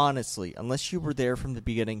honestly, unless you were there from the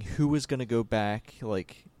beginning, who was going to go back,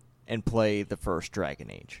 and play the first Dragon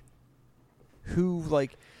Age? Who,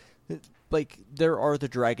 there are the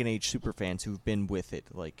Dragon Age superfans who've been with it,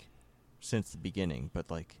 since the beginning, but,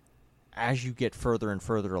 as you get further and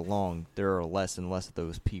further along, there are less and less of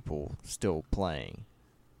those people still playing.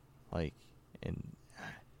 And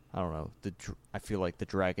I don't know, I feel like the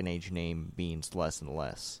Dragon Age name means less and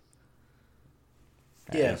less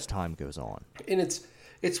as time goes on. And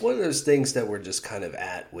it's one of those things that we're just kind of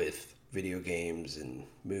at with video games and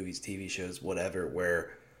movies, TV shows, whatever,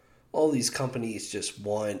 where all these companies just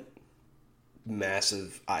want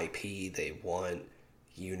massive IP. They want,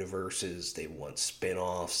 universes, they want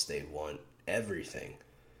spin-offs, they want everything.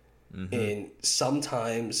 And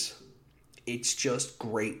sometimes it's just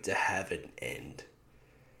great to have an end.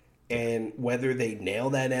 And whether they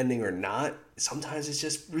nail that ending or not, sometimes it's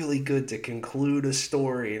just really good to conclude a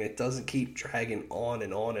story and it doesn't keep dragging on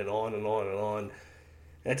and on and on and on and on.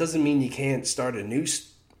 That doesn't mean you can't start a new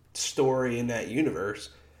story in that universe.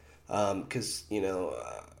 Because,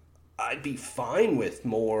 I'd be fine with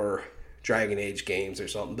more Dragon Age games or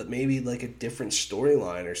something, but maybe like a different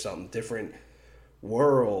storyline or something, different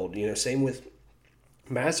world. Same with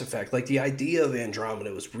Mass Effect. Like, the idea of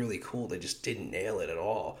Andromeda was really cool. They just didn't nail it at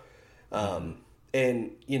all.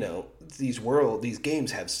 And, these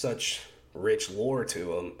games have such rich lore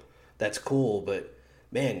to them. That's cool, but,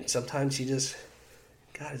 man, sometimes you just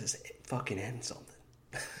gotta just fucking end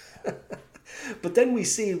something. But then we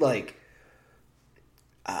see, like,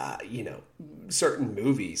 certain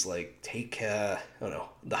movies, like take, the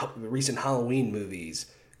recent Halloween movies,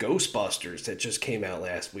 Ghostbusters that just came out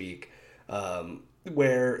last week,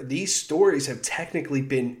 where these stories have technically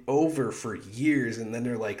been over for years, and then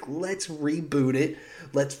they're like, let's reboot it.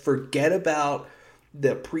 Let's forget about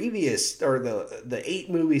the previous, or the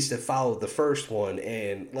 8 movies that followed the first one,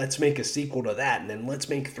 and let's make a sequel to that, and then let's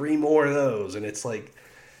make 3 more of those. And it's like,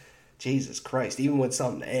 Jesus Christ, even when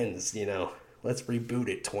something ends, let's reboot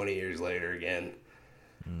it 20 years later again.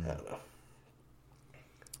 I don't know.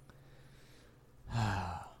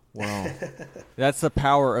 Well, that's the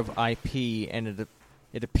power of IP, and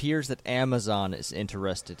it appears that Amazon is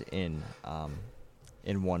interested in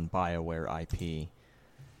one BioWare IP.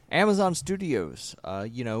 Amazon Studios,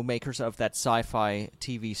 makers of that sci-fi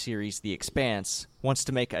TV series The Expanse, wants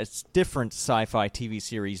to make a different sci-fi TV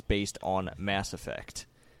series based on Mass Effect.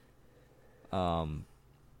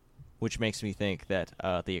 Which makes me think that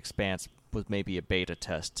The Expanse was maybe a beta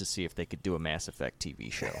test to see if they could do a Mass Effect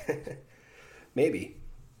TV show. Maybe.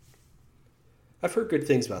 I've heard good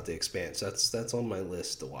things about The Expanse. That's on my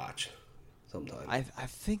list to watch sometime. I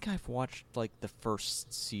think I've watched like the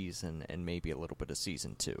first season and maybe a little bit of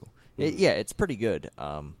season 2. It's pretty good.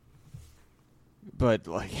 But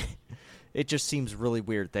like, it just seems really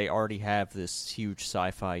weird. They already have this huge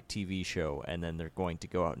sci-fi TV show, and then they're going to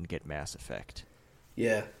go out and get Mass Effect.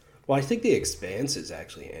 Yeah. Well, I think The Expanse is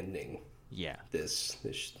actually ending. Yeah. This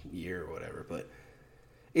year or whatever, but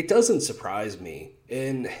it doesn't surprise me.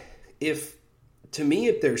 And if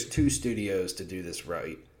there's 2 studios to do this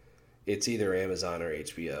right, it's either Amazon or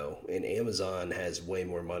HBO, and Amazon has way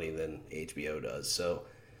more money than HBO does. So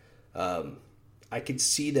I could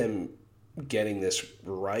see them getting this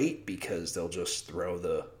right because they'll just throw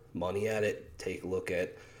the money at it, take a look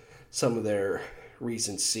at some of their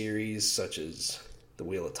recent series, such as The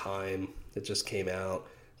Wheel of Time that just came out,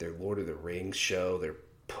 their Lord of the Rings show they're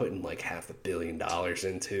putting like $500 million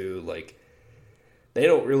into. Like, they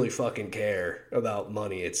don't really fucking care about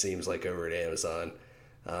money, it seems like, over at Amazon.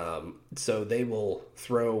 So they will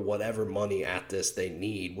throw whatever money at this they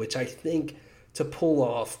need, which I think to pull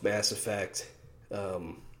off Mass Effect,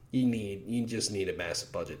 you just need a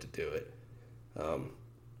massive budget to do it.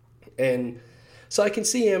 And so I can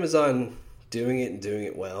see Amazon doing it and doing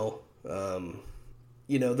it well.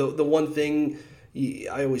 The one thing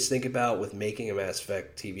I always think about with making a Mass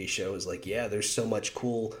Effect TV show is like, yeah, there's so much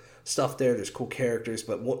cool stuff there. There's cool characters,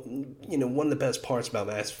 but one of the best parts about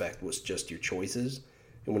Mass Effect was just your choices.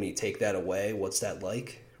 And when you take that away, what's that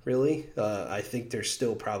like, really? I think there's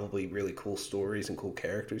still probably really cool stories and cool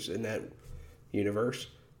characters in that universe.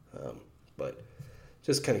 But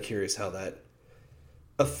just kind of curious how that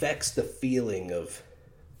affects the feeling of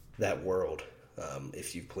that world,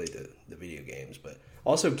 if you've played the video games. But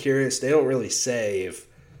also curious, they don't really say if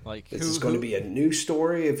this is going to be a new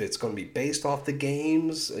story, if it's going to be based off the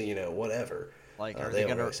games, whatever. Like, are they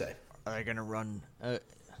going to run,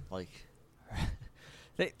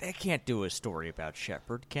 They can't do a story about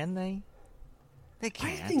Shepard, can they? They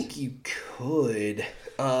can't. I think you could.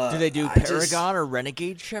 Do they do Paragon or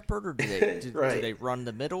Renegade Shepard, or do they right. do they run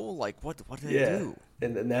the middle? Like, what do they do?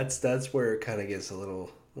 And that's where it kind of gets a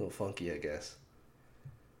little funky, I guess.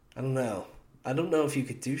 I don't know. I don't know if you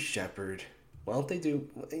could do Shepard. Why don't they do?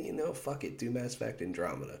 Fuck it. Do Mass Effect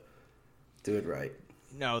Andromeda. Do it right.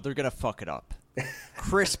 No, they're gonna fuck it up.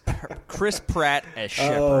 Chris Pratt as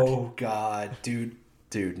Shepard. Oh God, dude,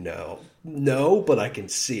 no, but I can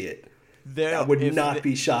see it. I would not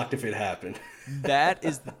be shocked if it happened. That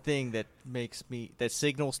is the thing that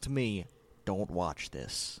signals to me, don't watch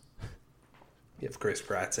this. If Chris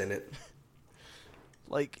Pratt's in it.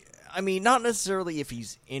 Like, I mean, not necessarily if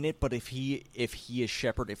he's in it, but if he is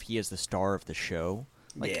Shepard, if he is the star of the show.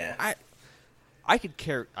 Like, yeah. I could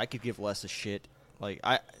give less a shit.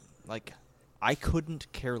 Like I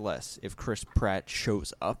couldn't care less if Chris Pratt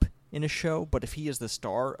shows up in a show, but if he is the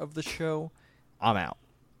star of the show, I'm out.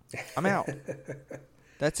 I'm out.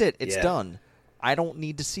 That's it. It's done. I don't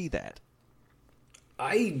need to see that.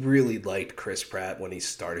 I really liked Chris Pratt when he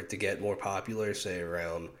started to get more popular, say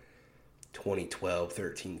around 2012,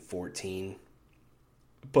 13, 14.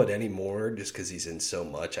 But anymore, just because he's in so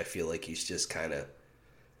much, I feel like he's just kind of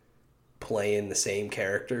playing the same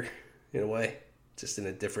character in a way, just in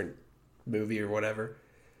a different movie or whatever.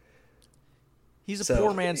 He's a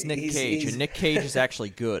poor man's Nick Cage, and Nick Cage is actually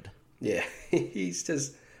good. Yeah,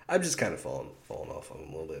 I'm just kind of falling off on him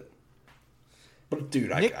a little bit. But dude,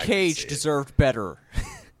 Nick Cage deserved better,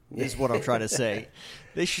 is what I'm trying to say.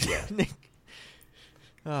 They should. Yeah.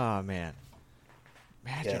 Oh man,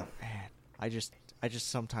 imagine, man. I just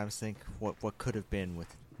sometimes think what could have been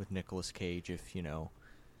with Nicolas Cage if he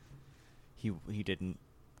didn't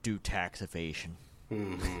do tax evasion.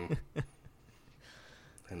 Mm-hmm.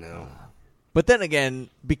 I know. But then again,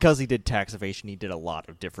 because he did tax evasion, he did a lot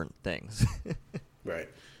of different things. Right.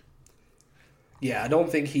 Yeah, I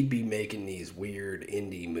don't think he'd be making these weird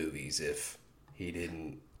indie movies if he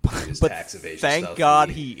didn't do his tax evasion stuff. Thank God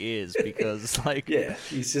he is, because yeah,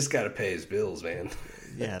 he's just got to pay his bills, man.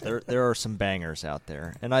 Yeah, there are some bangers out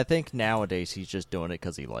there, and I think nowadays he's just doing it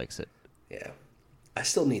because he likes it. Yeah, I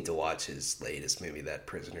still need to watch his latest movie, that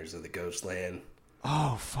Prisoners of the Ghostland.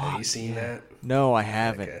 Oh fuck! Have you seen that? No, I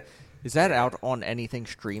haven't. Okay. Is that out on anything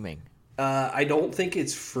streaming? I don't think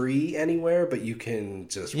it's free anywhere, but you can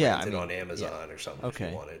just rent it on Amazon or something if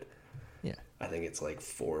you wanted. Yeah, I think it's like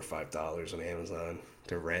 $4 or $5 on Amazon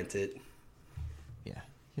to rent it. Yeah,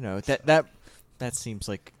 that seems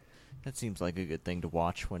like a good thing to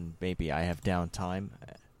watch when maybe I have downtime.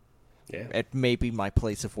 Yeah, at maybe my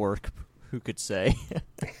place of work. Who could say?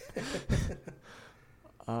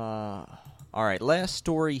 All right, last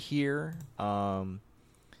story here.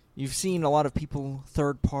 You've seen a lot of people,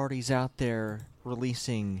 third parties out there,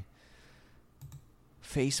 releasing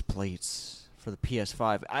faceplates for the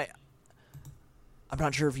PS5. I'm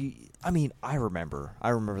not sure if you... I mean, I remember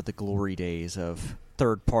the glory days of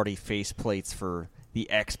third-party faceplates for the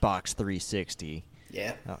Xbox 360.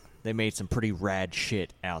 Yeah. They made some pretty rad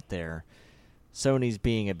shit out there. Sony's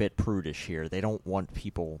being a bit prudish here. They don't want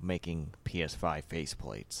people making PS5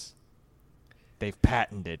 faceplates. They've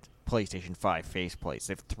patented PlayStation 5 faceplates.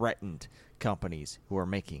 They've threatened companies who are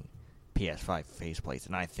making PS5 faceplates,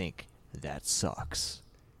 and I think that sucks.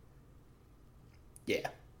 Yeah.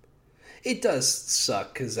 It does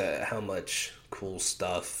suck because how much cool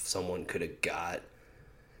stuff someone could have got.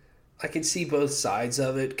 I can see both sides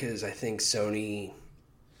of it because I think Sony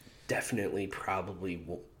definitely probably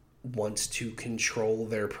wants to control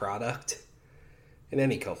their product. And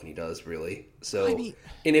any company does, really. So,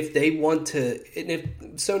 and if they want to, and if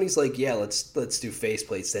Sony's like, yeah, let's do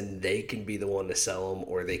faceplates, then they can be the one to sell them,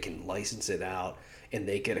 or they can license it out, and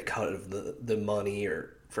they get a cut of the money,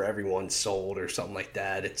 or for everyone sold, or something like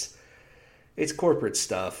that. It's corporate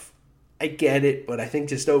stuff. I get it, but I think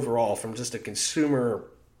just overall, from just a consumer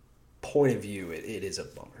point of view, it is a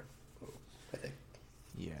bummer. I think.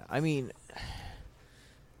 Yeah, I mean,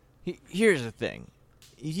 here's the thing.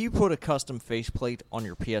 If you put a custom faceplate on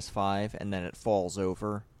your PS5 and then it falls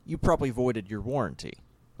over, you probably voided your warranty,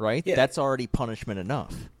 right? Yeah. That's already punishment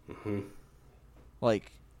enough. Mm-hmm.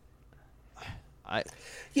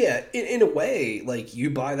 Yeah, in a way, like,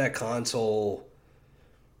 you buy that console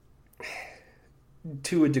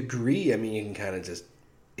to a degree. I mean, you can kind of just,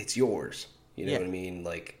 it's yours. You know what I mean?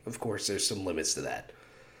 Like, of course, there's some limits to that.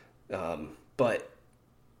 But,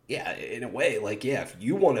 yeah, in a way, like, yeah, if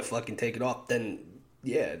you want to fucking take it off, then...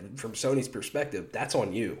 Yeah, from Sony's perspective, that's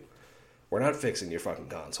on you. We're not fixing your fucking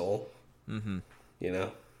console. Mm-hmm. You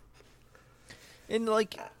know? And,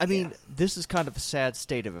 I mean, this is kind of a sad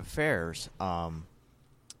state of affairs.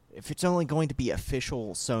 If it's only going to be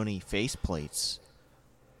official Sony faceplates,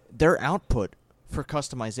 their output for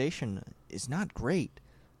customization is not great.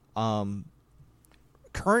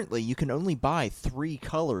 Currently, you can only buy 3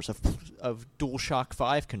 colors of DualShock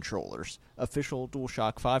 5 controllers, official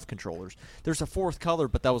DualShock 5 controllers. There's a 4th color,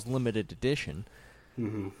 but that was limited edition.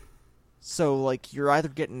 Mm-hmm. So, you're either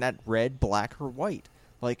getting that red, black, or white.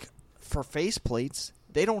 For faceplates,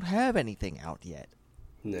 they don't have anything out yet.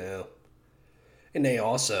 No. And they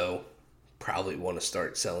also probably want to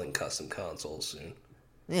start selling custom consoles soon.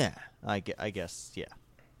 Yeah, I guess, yeah.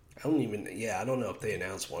 I don't know if they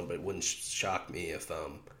announced one, but it wouldn't shock me if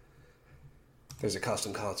there's a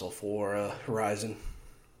custom console for Horizon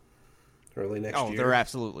early next year. Oh, there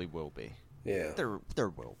absolutely will be. Yeah. There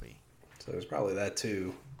will be. So there's probably that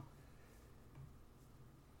too.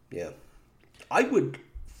 Yeah. I would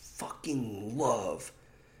fucking love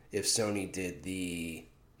if Sony did the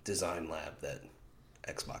design lab that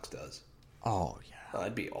Xbox does. Oh, yeah.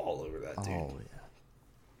 I'd be all over that, dude. Oh,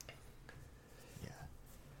 yeah.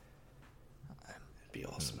 It'd be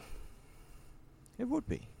awesome. It would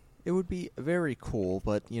be. It would be very cool,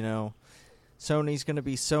 but, Sony's going to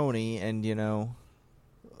be Sony and,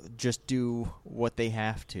 just do what they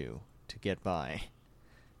have to get by.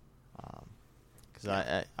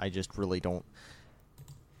 Because I just really don't...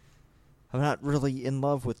 I'm not really in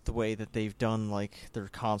love with the way that they've done, their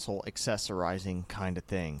console accessorizing kind of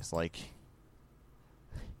things.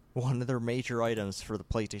 One of their major items for the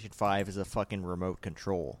PlayStation 5 is a fucking remote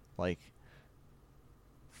control.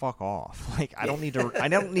 Fuck off. I don't need I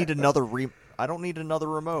don't need another I don't need another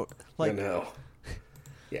remote. I know.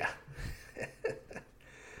 Yeah.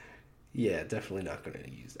 Yeah, definitely not going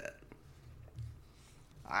to use that.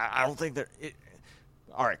 I don't think that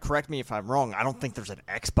all right, correct me if I'm wrong. I don't think there's an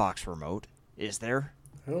Xbox remote. Is there?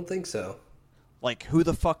 I don't think so. Who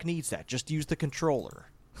the fuck needs that? Just use the controller.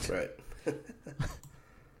 Right.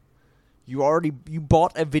 You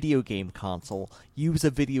bought a video game console. Use a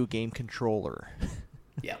video game controller.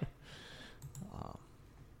 Yeah.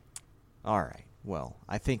 All right. Well,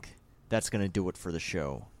 I think that's going to do it for the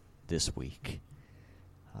show this week.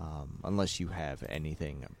 Unless you have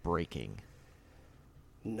anything breaking.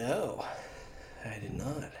 No, I did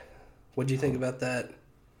not. What do you think about that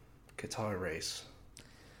guitar race?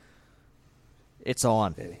 It's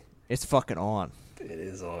on. Maybe. It's fucking on. It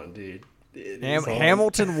is on, dude.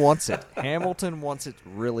 Hamilton wants it. Hamilton wants it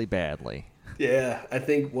really badly. Yeah, I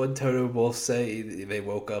think what Toto both say, they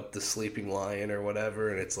woke up the sleeping lion or whatever,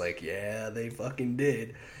 and it's yeah, they fucking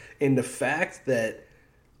did. And the fact that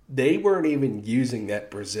they weren't even using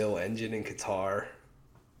that Brazil engine in Qatar,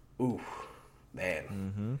 ooh,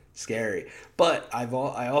 man, scary. But I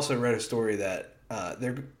also read a story that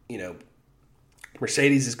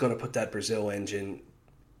Mercedes is going to put that Brazil engine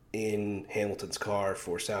in Hamilton's car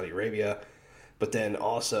for Saudi Arabia, but then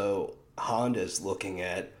also Honda's looking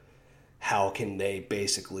at how can they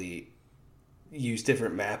basically use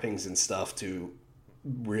different mappings and stuff to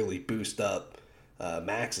really boost up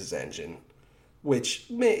Max's engine, which,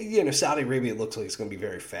 Saudi Arabia looks like it's going to be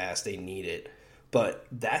very fast. They need it. But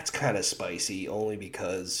that's kind of spicy only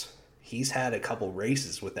because he's had a couple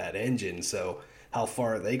races with that engine. So how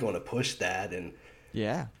far are they going to push that? And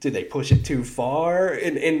yeah, did they push it too far?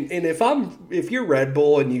 And if you're Red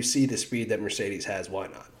Bull and you see the speed that Mercedes has, why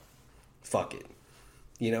not? Fuck it.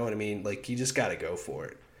 You know what I mean? You just got to go for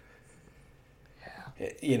it.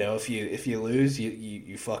 Yeah. If you lose,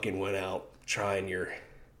 you fucking went out trying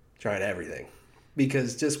everything.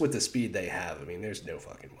 Because just with the speed they have, there's no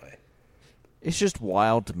fucking way. It's just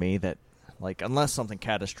wild to me that, unless something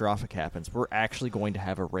catastrophic happens, we're actually going to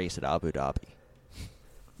have a race at Abu Dhabi.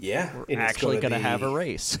 Yeah. We're actually going to have a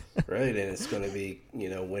race. Right, and it's going to be,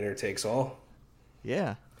 winner takes all.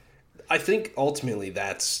 Yeah. I think ultimately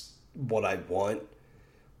that's what I want,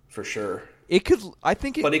 for sure. It could,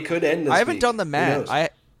 but it could end this I haven't week. done the math. I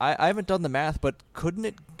haven't done the math, but couldn't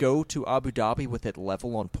it go to Abu Dhabi with it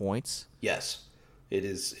level on points? Yes. It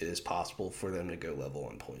is possible for them to go level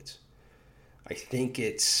on points. I think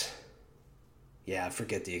it's, I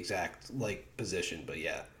forget the exact position, but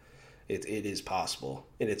yeah, it is possible,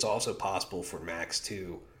 and it's also possible for Max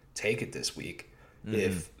to take it this week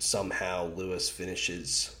if somehow Lewis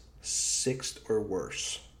finishes 6th or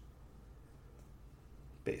worse,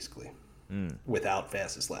 basically, without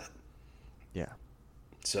fastest lap. Yeah.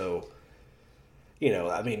 So,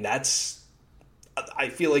 I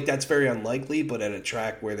feel like that's very unlikely, but at a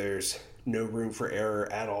track where there's no room for error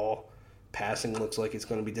at all, passing looks like it's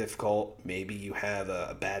going to be difficult. Maybe you have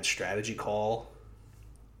a bad strategy call.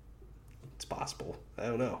 It's possible. I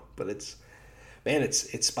don't know. But it's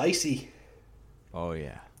spicy. Oh,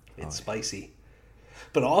 yeah. It's spicy.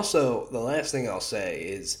 But also, the last thing I'll say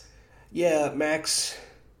is, Max,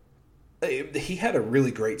 he had a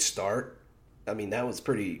really great start. That was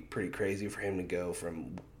pretty crazy for him to go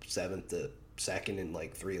from 7th to 2nd in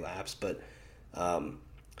 3 laps. But,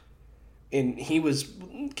 and he was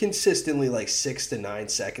consistently 6 to 9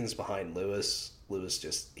 seconds behind Lewis.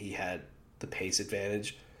 Lewis he had the pace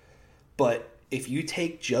advantage. But if you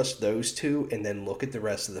take just those two and then look at the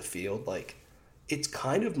rest of the field, it's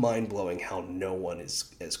kind of mind-blowing how no one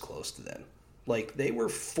is as close to them. They were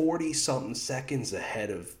 40-something seconds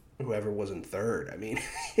ahead of whoever was in third.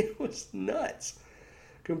 It was nuts.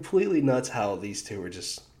 Completely nuts how these two were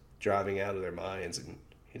just driving out of their minds. And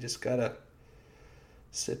you just got to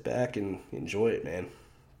sit back and enjoy it, man.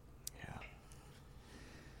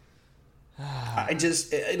 Yeah.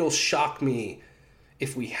 It'll shock me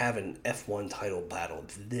if we have an F1 title battle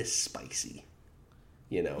this spicy,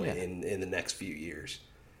 in the next few years.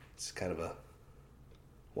 It's kind of a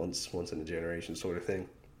once in a generation sort of thing.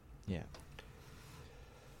 Yeah.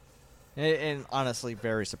 And honestly,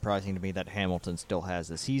 very surprising to me that Hamilton still has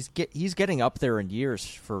this. He's getting up there in years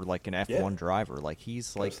for like an F1 driver. Like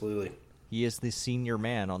he's like absolutely, he is the senior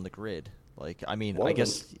man on the grid. Like I mean, I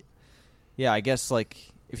guess like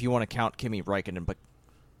if you want to count Kimi Räikkönen, but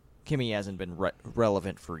Kimi hasn't been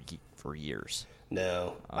relevant for years.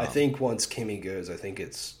 No, I think once Kimi goes, I think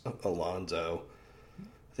it's Alonso.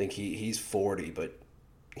 I think he's 40, but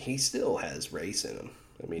he still has race in him.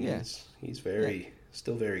 I mean, he's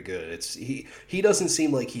still very good. He doesn't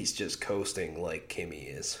seem like he's just coasting like Kimi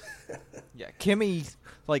is. Yeah, Kimi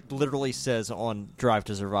like literally says on Drive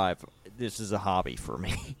to Survive, "This is a hobby for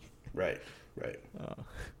me." Right.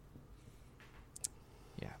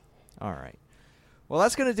 Yeah. All right. Well,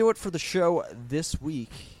 that's going to do it for the show this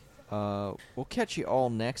week. We'll catch you all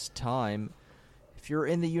next time. If you're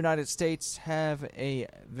in the United States, have a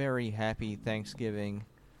very happy Thanksgiving.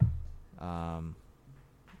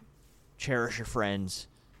 Cherish your friends.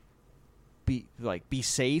 Be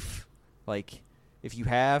safe. Like if you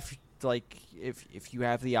have if you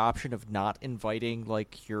have the option of not inviting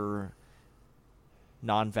like your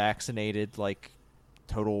non-vaccinated like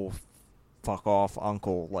total fuck off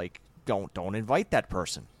uncle, like don't invite that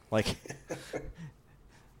person. Like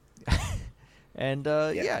and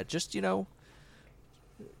just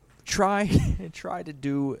try to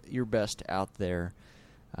do your best out there.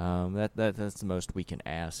 That's the most we can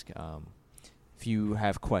ask. If you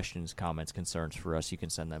have questions, comments, concerns for us, you can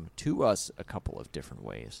send them to us a couple of different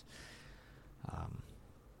ways.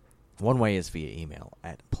 One way is via email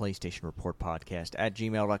at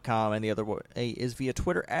PlayStationReportPodcast@gmail.com, and the other way is via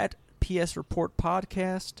Twitter at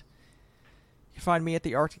PSReportPodcast. You can find me at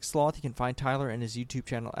the Arctic Sloth. You can find Tyler and his YouTube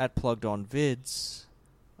channel at PluggedOnVids.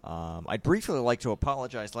 I'd briefly like to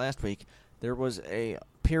apologize last week. There was a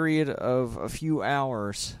period of a few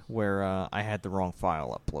hours where I had the wrong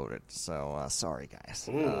file uploaded. So sorry, guys.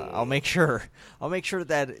 I'll make sure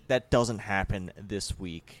that doesn't happen this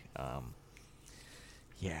week.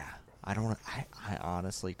 I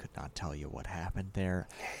honestly could not tell you what happened there.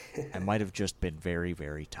 I might have just been very,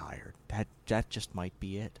 very tired. That just might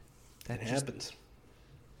be it. It happens.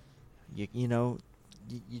 You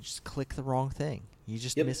just click the wrong thing. You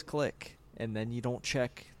just misclick, and then you don't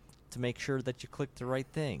check to make sure that you clicked the right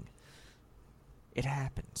thing. It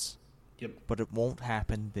happens. Yep. But it won't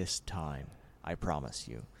happen this time. I promise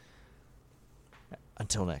you.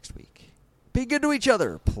 Until next week. Be good to each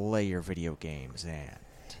other. Play your video games and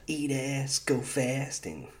eat ass, go fast,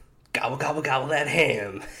 and gobble, gobble, gobble that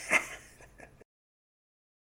ham.